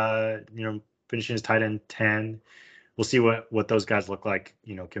 finishing as tight end 10. We'll see what those guys look like,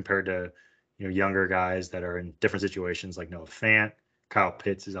 compared to, younger guys that are in different situations like Noah Fant. Kyle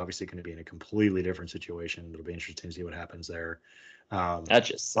Pitts is obviously going to be in a completely different situation. It'll be interesting to see what happens there. That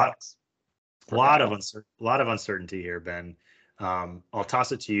just sucks. A lot of uncertainty here, Ben. I'll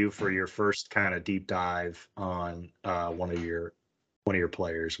toss it to you for your first kind of deep dive on one of your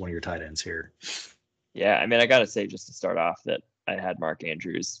players, one of your tight ends here. Yeah, I mean, I got to say just to start off that I had Mark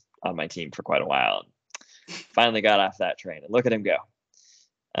Andrews on my team for quite a while. Finally got off that train, and look at him go.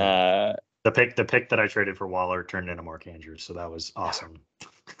 The pick that I traded for Waller turned into Mark Andrews, so that was awesome.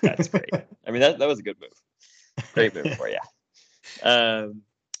 That's great. I mean, that was a good move. Great move for you.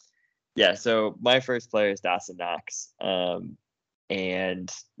 Yeah, so my first player is Dawson Knox. And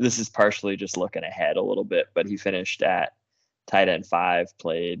this is partially just looking ahead a little bit, but he finished at tight end 5,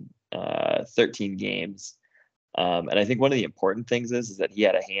 played 13 games. And I think one of the important things is that he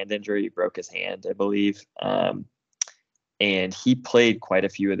had a hand injury. He broke his hand, I believe. And he played quite a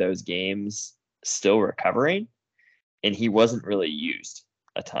few of those games still recovering, and he wasn't really used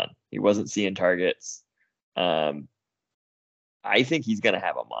a ton. He wasn't seeing targets. I think he's going to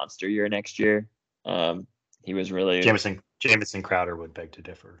have a monster year next year. He was really Jamison Crowder would beg to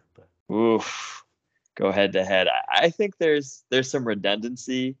differ, but oof, go head to head. I think there's some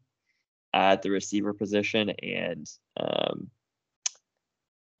redundancy at the receiver position, and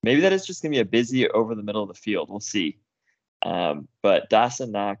maybe that is just going to be a busy over the middle of the field. We'll see. But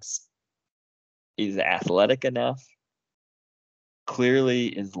Dawson Knox is athletic enough, clearly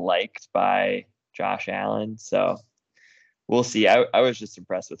is liked by Josh Allen. So we'll see. I was just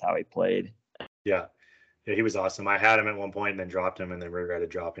impressed with how he played. Yeah, he was awesome. I had him at one point and then dropped him and then regretted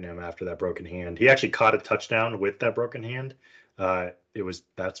dropping him after that broken hand. He actually caught a touchdown with that broken hand.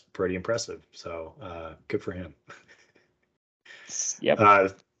 That's pretty impressive. So good for him. Yep.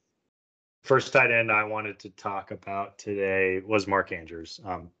 First tight end I wanted to talk about today was Mark Andrews.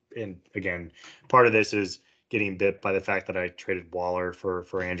 And again, part of this is getting bit by the fact that I traded Waller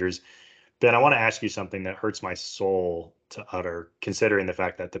for Andrews. Ben, I want to ask you something that hurts my soul to utter, considering the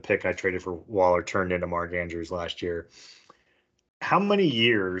fact that the pick I traded for Waller turned into Mark Andrews last year. How many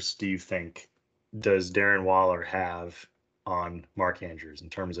years do you think does Darren Waller have on Mark Andrews in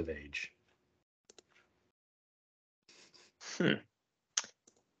terms of age?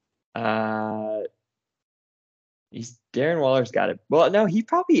 Darren Waller's got it. Well, no, he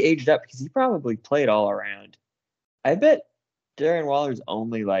probably aged up because he probably played all around. I bet Darren Waller's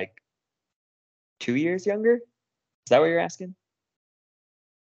only like 2 years younger. Is that what you're asking?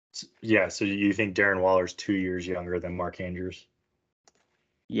 Yeah. So you think Darren Waller's 2 years younger than Mark Andrews?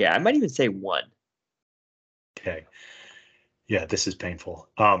 Yeah, I might even say 1. Okay. Yeah, this is painful.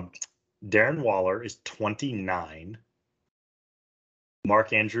 Darren Waller is 29.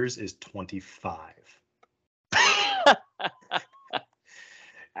 Mark Andrews is 25.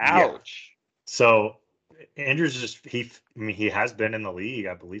 Ouch. Yeah. So Andrews he has been in the league.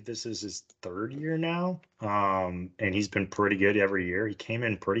 I believe this is his 3rd year now. And he's been pretty good every year. He came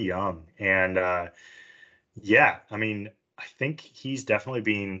in pretty young. And yeah, I mean, I think he's definitely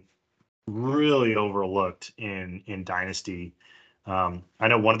being really overlooked in Dynasty. I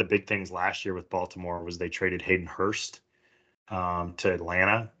know one of the big things last year with Baltimore was they traded Hayden Hurst to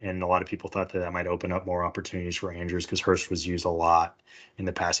Atlanta, and a lot of people thought that might open up more opportunities for Andrews because Hurst was used a lot in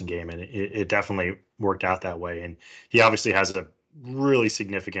the passing game, and it definitely worked out that way. And he obviously has a really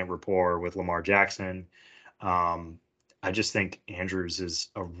significant rapport with Lamar Jackson. I just think Andrews is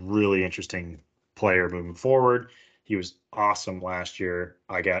a really interesting player moving forward. He was awesome last year.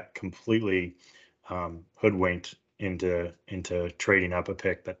 I got completely hoodwinked into trading up a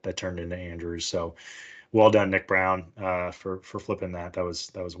pick that turned into Andrews. So well done, Nick Brown, for flipping that. That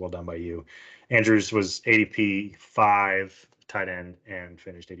was well done by you. Andrews was ADP 5 tight end and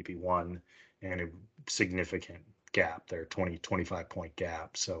finished ADP 1, and a significant gap there, 25 point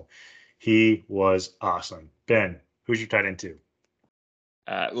gap. So he was awesome. Ben, who's your tight end 2?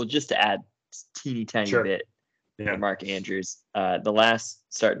 Well, just to add teeny tiny bit for Mark Andrews, the last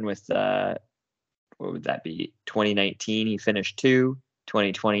starting with what would that be? 2019, he finished 2.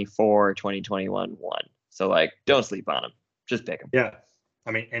 2024, 2021, 1. So like, don't sleep on him. Just pick him. Yeah,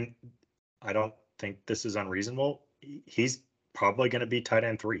 I mean, and I don't think this is unreasonable. He's probably going to be tight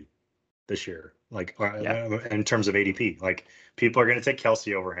end 3 this year, like in terms of ADP. Like, people are going to take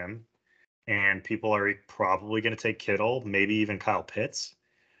Kelsey over him, and people are probably going to take Kittle, maybe even Kyle Pitts.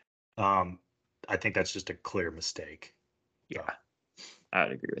 I think that's just a clear mistake. Yeah, I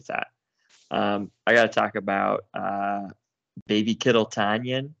would agree with that. I got to talk about baby Kittle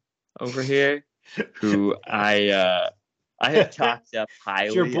Tanyan over here, who I have talked up highly.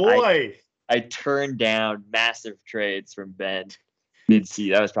 It's your boy. I turned down massive trades from Ben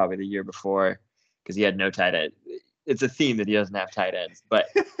mid-season. That was probably the year before because he had no tight end. It's a theme that he doesn't have tight ends, but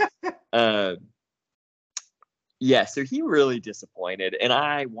yeah. So he really disappointed, and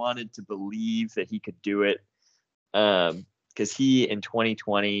I wanted to believe that he could do it because he in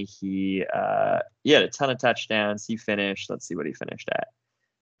 2020 he had a ton of touchdowns. He finished. Let's see what he finished at.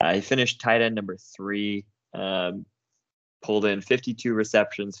 He finished tight end number 3. Pulled in 52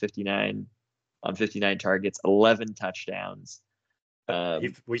 receptions, 59 on 59 targets, 11 touchdowns.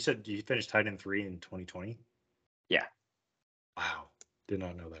 We said you finished tight end 3 in 2020. Yeah. Wow, did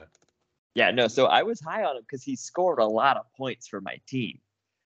not know that. Yeah, no. So I was high on him because he scored a lot of points for my team.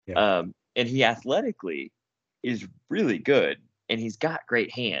 Yeah. And he athletically is really good, and he's got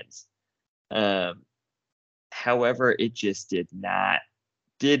great hands. However, it just did not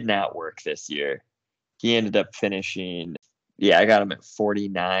work this year. He ended up finishing, I got him at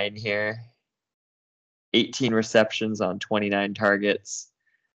 49 here. 18 receptions on 29 targets.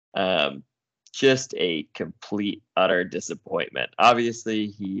 Just a complete, utter disappointment. Obviously,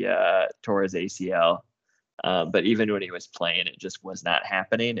 he tore his ACL, but even when he was playing, it just was not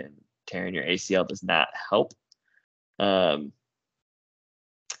happening, and tearing your ACL does not help.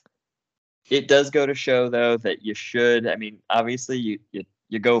 It does go to show, though, that you should, obviously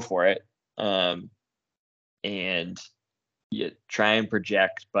you go for it, and you try and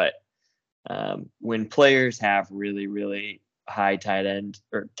project, but when players have really, really high tight end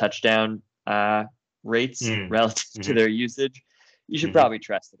or touchdown rates relative to their usage, you should probably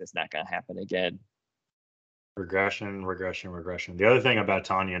trust that it's not going to happen again. Regression. The other thing about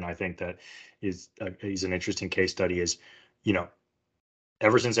Tanyan, I think that is he's an interesting case study is,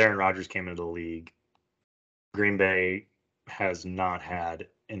 ever since Aaron Rodgers came into the league, Green Bay has not had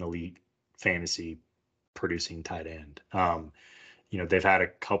an elite fantasy producing tight end. They've had a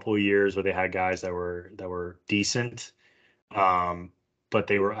couple of years where they had guys that were decent,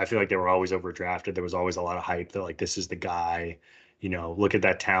 but I feel like they were always overdrafted. There was always a lot of hype that, like, this is the guy. Look at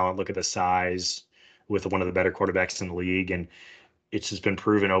that talent, look at the size with one of the better quarterbacks in the league, and it's just been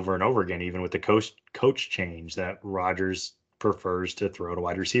proven over and over again, even with the coach change, that Rodgers prefers to throw to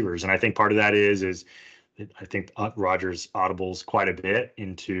wide receivers. And I think part of that is I think Rodgers audibles quite a bit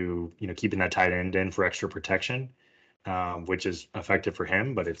into keeping that tight end in for extra protection, which is effective for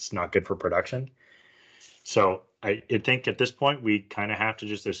him, but it's not good for production. So I think at this point we kind of have to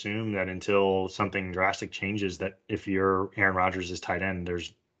just assume that until something drastic changes, that if you're Aaron Rodgers' tight end,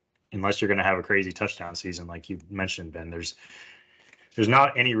 unless you're going to have a crazy touchdown season like you mentioned, Ben, there's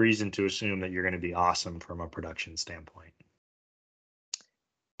not any reason to assume that you're going to be awesome from a production standpoint.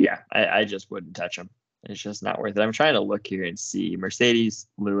 Yeah, I just wouldn't touch him. It's just not worth it. I'm trying to look here and see. Mercedes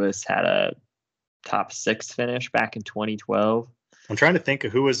Lewis had a top 6 finish back in 2012. I'm trying to think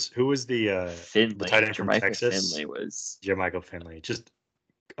of who was the Finley. The tight end from Texas. Finley was Jermichael Finley. Just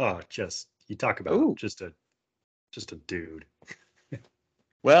you talk about just a dude.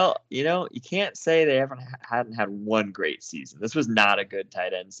 Well, you can't say they hadn't had one great season. This was not a good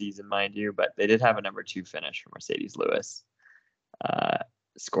tight end season, mind you, but they did have a number 2 finish for Mercedes Lewis.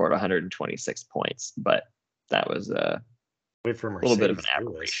 Scored 126 points, but that was a little bit of an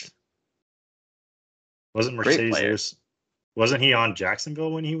aberration. Wasn't Mercedes Lewis? Wasn't he on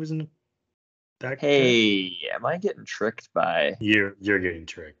Jacksonville when he was in that? Hey, am I getting tricked by? You're getting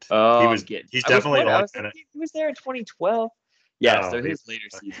tricked. Oh, he's definitely on. He was there in 2012. Yeah, so his later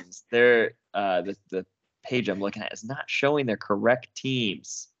seasons. They're the page I'm looking at is not showing their correct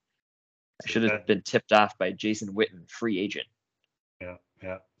teams. I should have been tipped off by Jason Witten, free agent.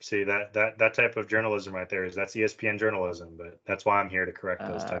 Yeah. See, that type of journalism right there that's ESPN journalism, but that's why I'm here to correct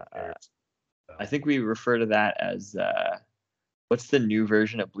those type of errors. So. I think we refer to that as what's the new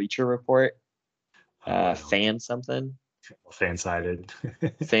version of Bleacher Report? Fan something. Fan-sided.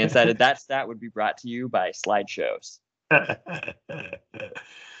 Fan-sided. That stat would be brought to you by Slideshows.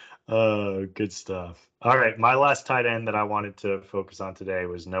 Oh, good stuff. All right, my last tight end that I wanted to focus on today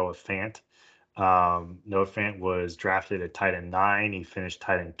was Noah Fant. Noah Fant was drafted at tight end 9. He finished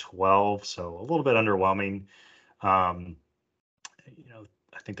tight end 12, so a little bit underwhelming. I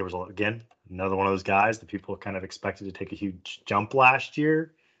think there was another one of those guys that people kind of expected to take a huge jump last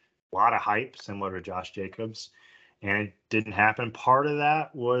year. A lot of hype, similar to Josh Jacobs, and it didn't happen. Part of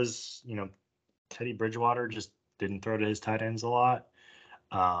that was, Teddy Bridgewater just didn't throw to his tight ends a lot.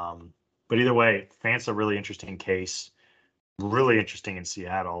 But either way, Fant's a really interesting case. Really interesting in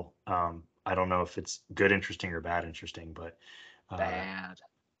Seattle. I don't know if it's good interesting or bad interesting, but bad.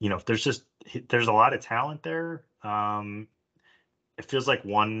 There's a lot of talent there. It feels like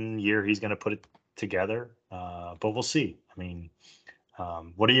one year he's going to put it together, but we'll see.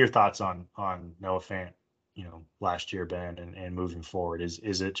 What are your thoughts on Noah Fant? Last year, Ben, and moving forward,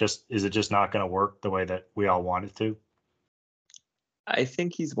 is it just not going to work the way that we all want it to? I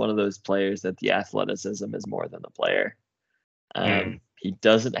think he's one of those players that the athleticism is more than the player. He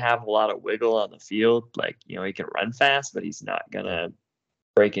doesn't have a lot of wiggle on the field. He can run fast, but he's not gonna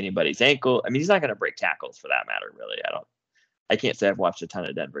break anybody's ankle. He's not gonna break tackles for that matter, really. I can't say I've watched a ton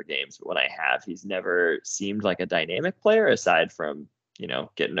of Denver games, but when I have, he's never seemed like a dynamic player aside from,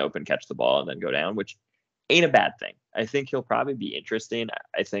 getting open, catch the ball, and then go down, which ain't a bad thing. I think he'll probably be interesting.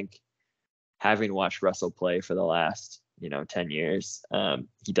 I think having watched Russell play for the last, 10 years,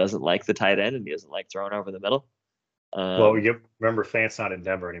 he doesn't like the tight end and he doesn't like throwing over the middle. Well, you remember Fant's not in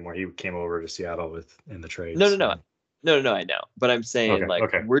Denver anymore. He came over to Seattle in the trade. No, I know. But I'm saying,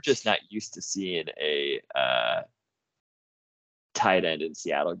 okay. we're just not used to seeing a tight end in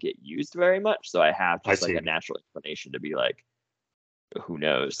Seattle get used very much. So I have just like see. a natural inclination to be like, who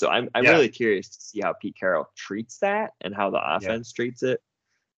knows? So I'm Yeah. really curious to see how Pete Carroll treats that and how the offense treats it.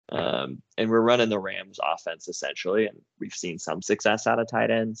 And we're running the Rams offense essentially, and we've seen some success out of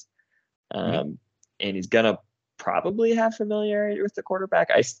tight ends. And he's gonna probably have familiarity with the quarterback.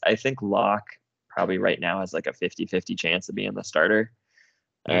 I think Locke probably right now has like a 50-50 chance of being the starter.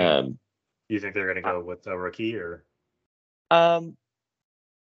 You think they're gonna go with a rookie or?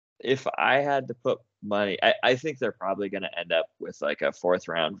 If I had to put money, I think they're probably going to end up with like a 4th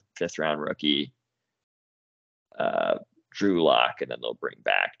round, 5th round rookie, Drew Lock, and then they'll bring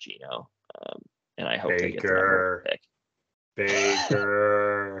back Geno. And I hope they get the number 1 pick.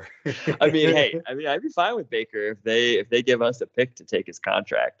 Baker. I mean, I'd be fine with Baker if they give us a pick to take his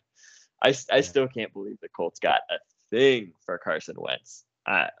contract. I still can't believe the Colts got a thing for Carson Wentz.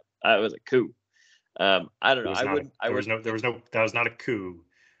 That was a coup. I don't know. That was not a coup.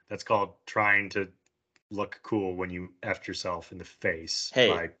 That's called trying to look cool when you effed yourself in the face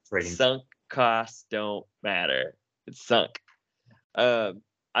by trading. Sunk costs don't matter. It's sunk. I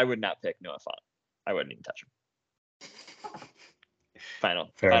would not pick Noah Fant. I wouldn't even touch him. Final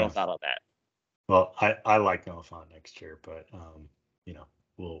thought on that. Well, I like Noah Fant next year, but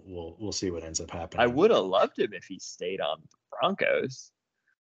we'll see what ends up happening. I would have loved him if he stayed on the Broncos.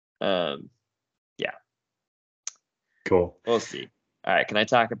 Yeah. Cool. We'll see. All right. Can I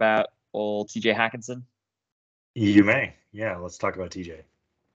talk about old TJ Hockenson? You may. Yeah, let's talk about TJ.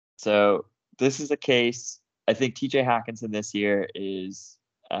 So this is a case. I think TJ Hockenson this year is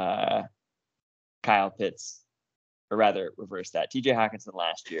Kyle Pitts, or rather reverse that. TJ Hockenson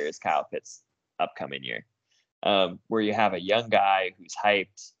last year is Kyle Pitts' upcoming year, where you have a young guy who's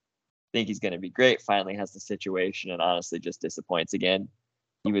hyped, think he's going to be great, finally has the situation, and honestly just disappoints again.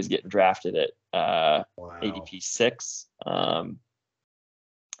 He was getting drafted at ADP 6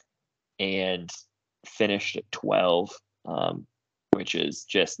 and finished at 12, which is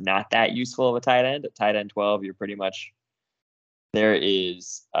just not that useful of a tight end. At tight end 12, you're pretty much there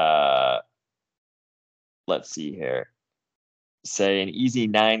is, let's see here, say an easy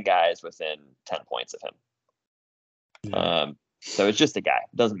 9 guys within 10 points of him. So it's just a guy.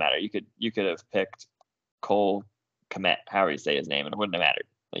 It doesn't matter. You could have picked Cole Kmet, however you say his name, and it wouldn't have mattered.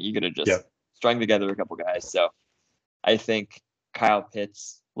 Like you could have just strung together a couple guys. So I think Kyle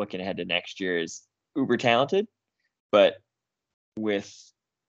Pitts, looking ahead to next year, is uber talented, but with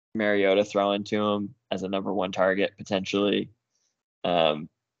Mariota throwing to him as a number 1 target potentially,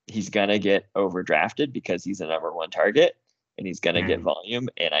 he's gonna get overdrafted because he's a number 1 target and he's gonna get volume,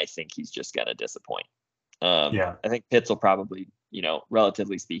 and I think he's just gonna disappoint. I think Pitts will probably,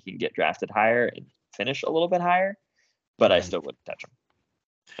 relatively speaking, get drafted higher and finish a little bit higher, but I still wouldn't touch him.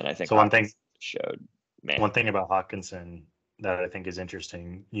 And I think so. One thing about Hockenson that I think is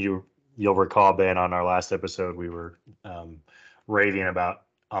interesting, you'll recall, Ben, on our last episode, we were raving about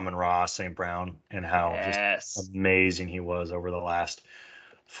Amon-Ra St. Brown and how just amazing he was over the last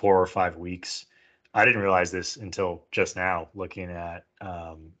 4 or 5 weeks. I didn't realize this until just now, looking at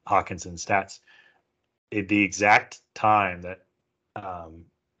Hawkinson's stats. The exact time that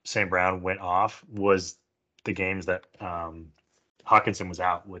St. Brown went off was the games that Hockenson was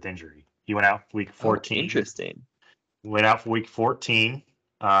out with injury. He went out week 14. Interesting. Went out for week 14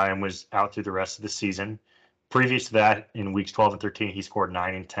 and was out through the rest of the season. Previous to that, in weeks 12 and 13, he scored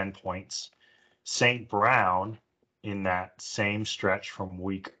 9 and 10 points. St. Brown, in that same stretch from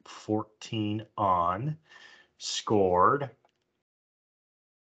week 14 on, scored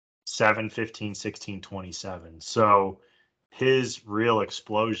 7, 15, 16, 27. So his real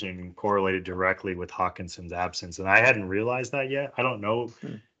explosion correlated directly with Hawkinson's absence. And I hadn't realized that yet. I don't know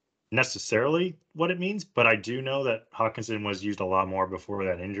necessarily what it means, but I do know that Hockenson was used a lot more before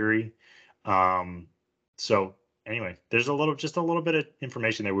that injury. So anyway, there's a little bit of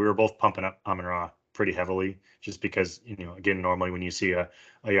information there. We were both pumping up Amon-Ra pretty heavily just because, again, normally when you see a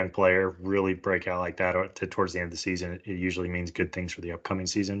young player really break out like that towards the end of the season, it usually means good things for the upcoming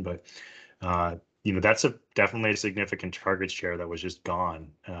season. But, that's definitely a significant target share that was just gone.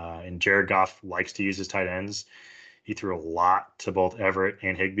 And Jared Goff likes to use his tight ends. He threw a lot to both Everett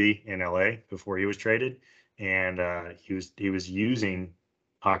and Higbee in LA before he was traded. And he was using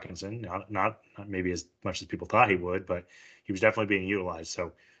Hockenson, not maybe as much as people thought he would, but he was definitely being utilized.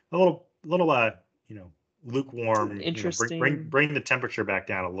 So a little lukewarm. Interesting. Bring the temperature back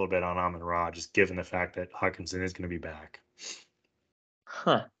down a little bit on Amon-Ra, just given the fact that Hockenson is going to be back.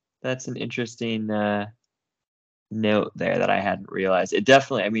 Huh. That's an interesting note there that I hadn't realized. It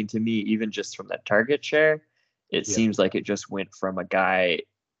definitely, to me, even just from that target share, it seems like it just went from a guy,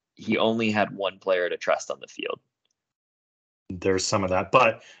 he only had one player to trust on the field. there's some of that.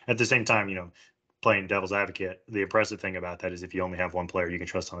 But at the same time, playing devil's advocate, the impressive thing about that is if you only have one player you can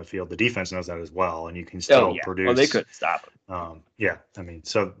trust on the field, the defense knows that as well, and you can Oh still yeah. Well, they produce. couldn't stop him. Yeah, I mean,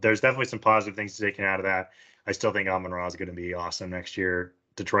 so there's definitely some positive things taken out of that. I still think Amon-Ra is going to be awesome next year.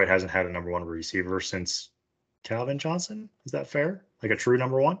 Detroit hasn't had a number one receiver since Calvin Johnson. Is that fair? Like a true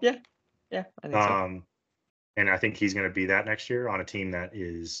number one? Yeah. Yeah, I think so. And I think he's going to be that next year on a team that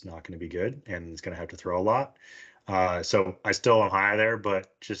is not going to be good and is going to have to throw a lot. So I still am high there,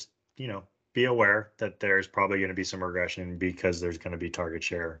 but just, be aware that there's probably going to be some regression because there's going to be target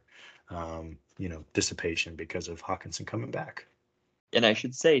share, dissipation because of Hawkinson coming back. And I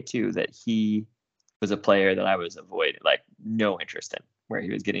should say too that he was a player that I was avoiding, like no interest in where he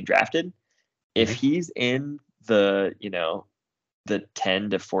was getting drafted. If he's in the, the 10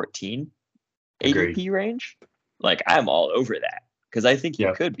 to 14 Agreed. ADP range, like I'm all over that because I think he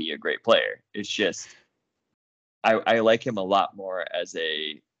Yep. could be a great player. It's just I like him a lot more as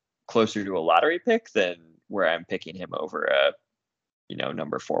a closer to a lottery pick than where I'm picking him over a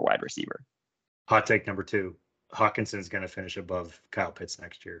number 4 wide receiver. Hot take number 2. Hawkinson's going to finish above Kyle Pitts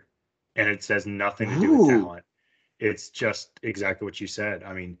next year. And it says nothing to do with talent. It's just exactly what you said.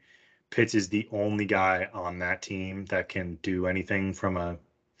 I mean, Pitts is the only guy on that team that can do anything from an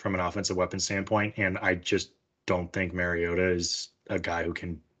offensive weapon standpoint. And I just don't think Mariota is a guy who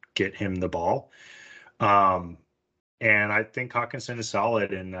can get him the ball. And I think Hawkinson is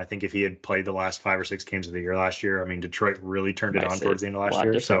solid. And I think if he had played the last 5 or 6 games of the year last year, I mean, Detroit really turned it on towards the end of last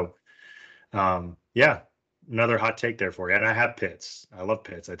year. Different. So, yeah, another hot take there for you. And I have Pitts. I love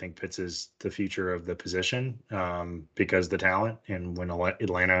Pitts. I think Pitts is the future of the position because the talent. And when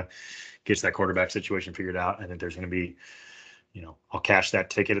Atlanta gets that quarterback situation figured out, I think there's going to be, I'll cash that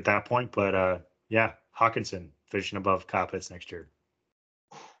ticket at that point. But yeah, Hawkinson finishing above Kyle Pitts next year.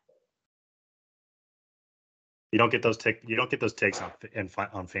 You don't get those takes on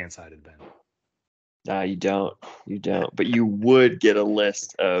Fansided, Ben. No, you don't. You don't. But you would get a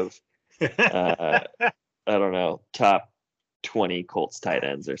list of, I don't know, top 20 Colts tight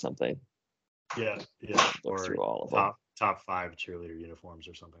ends or something. Yeah. Look or through all of them. Top 5 cheerleader uniforms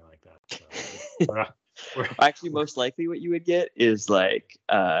or something like that. So, actually, most likely what you would get is like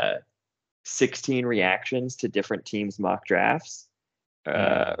 16 reactions to different teams' mock drafts.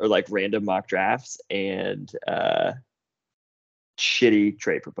 Or like random mock drafts and shitty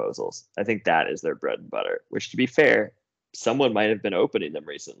trade proposals. I think that is their bread and butter, which to be fair, someone might have been opening them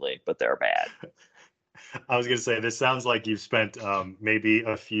recently, but they're bad. I was going to say, this sounds like you've spent maybe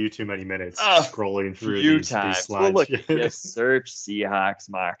a few too many minutes scrolling through these slides. Well, look, you search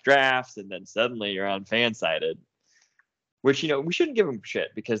Seahawks mock drafts and then suddenly you're on Fansided, which, we shouldn't give them shit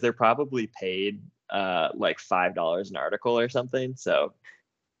because they're probably paid like $5 an article or something. So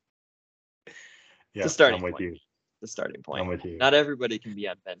yeah, the starting I'm with point. you. The starting point. I'm with you. Not everybody can be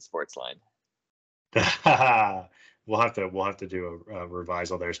on Ben Sportsline. We'll have to do a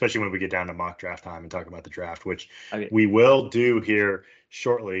revisal there, especially when we get down to mock draft time and talk about the draft, which we will do here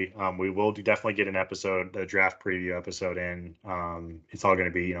shortly. We will definitely get a draft preview episode in. It's all going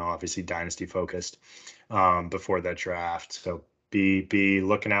to be, obviously dynasty focused before that draft. So be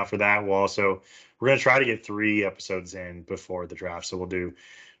looking out for that. We're going to try to get 3 episodes in before the draft. So we'll do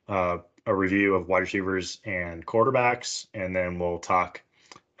a review of wide receivers and quarterbacks, and then we'll talk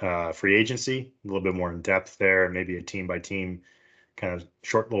free agency, a little bit more in depth there, maybe a team by team kind of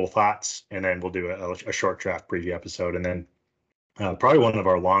short little thoughts. And then we'll do a short draft preview episode. And then probably one of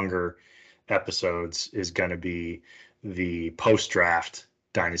our longer episodes is going to be the post-draft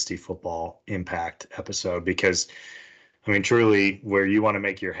Dynasty Football impact episode, because I mean, truly, where you want to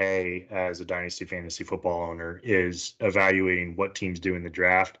make your hay as a Dynasty Fantasy Football owner is evaluating what teams do in the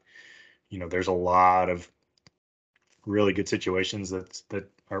draft. There's a lot of really good situations that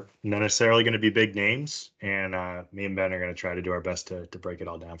are not necessarily going to be big names, and me and Ben are going to try to do our best to break it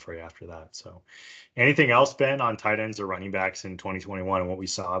all down for you after that. So anything else, Ben, on tight ends or running backs in 2021 and what we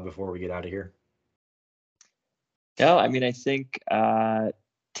saw before we get out of here? No, I mean, I think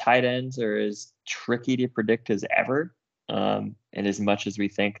tight ends are as tricky to predict as ever. And as much as we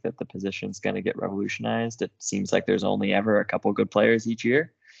think that the position's going to get revolutionized, it seems like there's only ever a couple good players each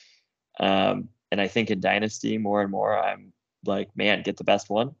year. And I think in Dynasty, more and more, I'm like, man, get the best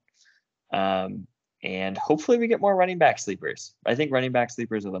one. And hopefully we get more running back sleepers. I think running back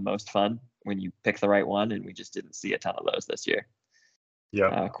sleepers are the most fun when you pick the right one, and we just didn't see a ton of those this year.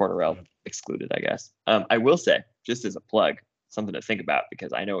 Yeah. Cordarrelle excluded, I guess. I will say, just as a plug, something to think about,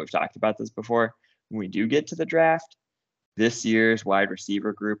 because I know we've talked about this before. When we do get to the draft, this year's wide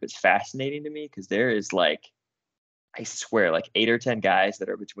receiver group is fascinating to me because there is like, I swear, like 8 or 10 guys that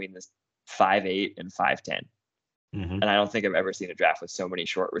are between this 5'8" and 5'10". Mm-hmm. And I don't think I've ever seen a draft with so many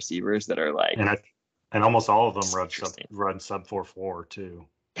short receivers that are like, and almost all of them run sub 4.4 too.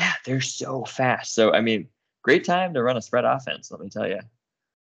 Yeah, they're so fast. So, I mean, great time to run a spread offense, let me tell you.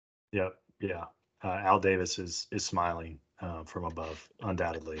 Yep. Yeah. Al Davis is smiling from above,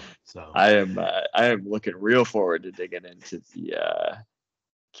 undoubtedly. So I am looking real forward to digging into the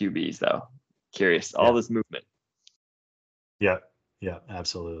QBs though. Curious, all this movement. Yeah. Yeah,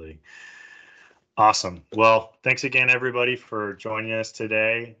 absolutely. Awesome. Well, thanks again, everybody, for joining us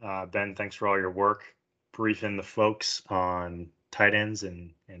today. Ben, thanks for all your work briefing the folks on tight ends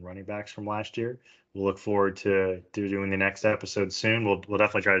and running backs from last year. We'll look forward to doing the next episode soon. We'll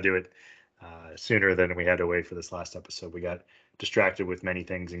definitely try to do it sooner than we had to wait for this last episode. We got distracted with many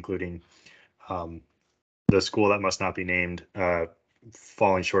things, including the school that must not be named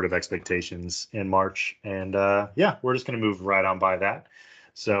falling short of expectations in March. And yeah, we're just going to move right on by that.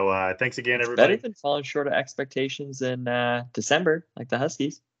 So thanks again, everybody. Better than falling short of expectations in December, like the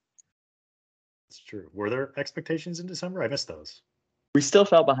Huskies. It's true. Were there expectations in December? I missed those. We still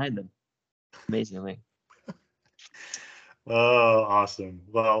fell behind them, amazingly. Oh, awesome.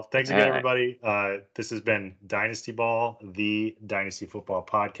 Well, thanks again, All right. everybody. This has been Dynasty Ball, the Dynasty Football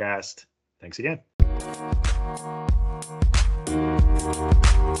Podcast. Thanks again.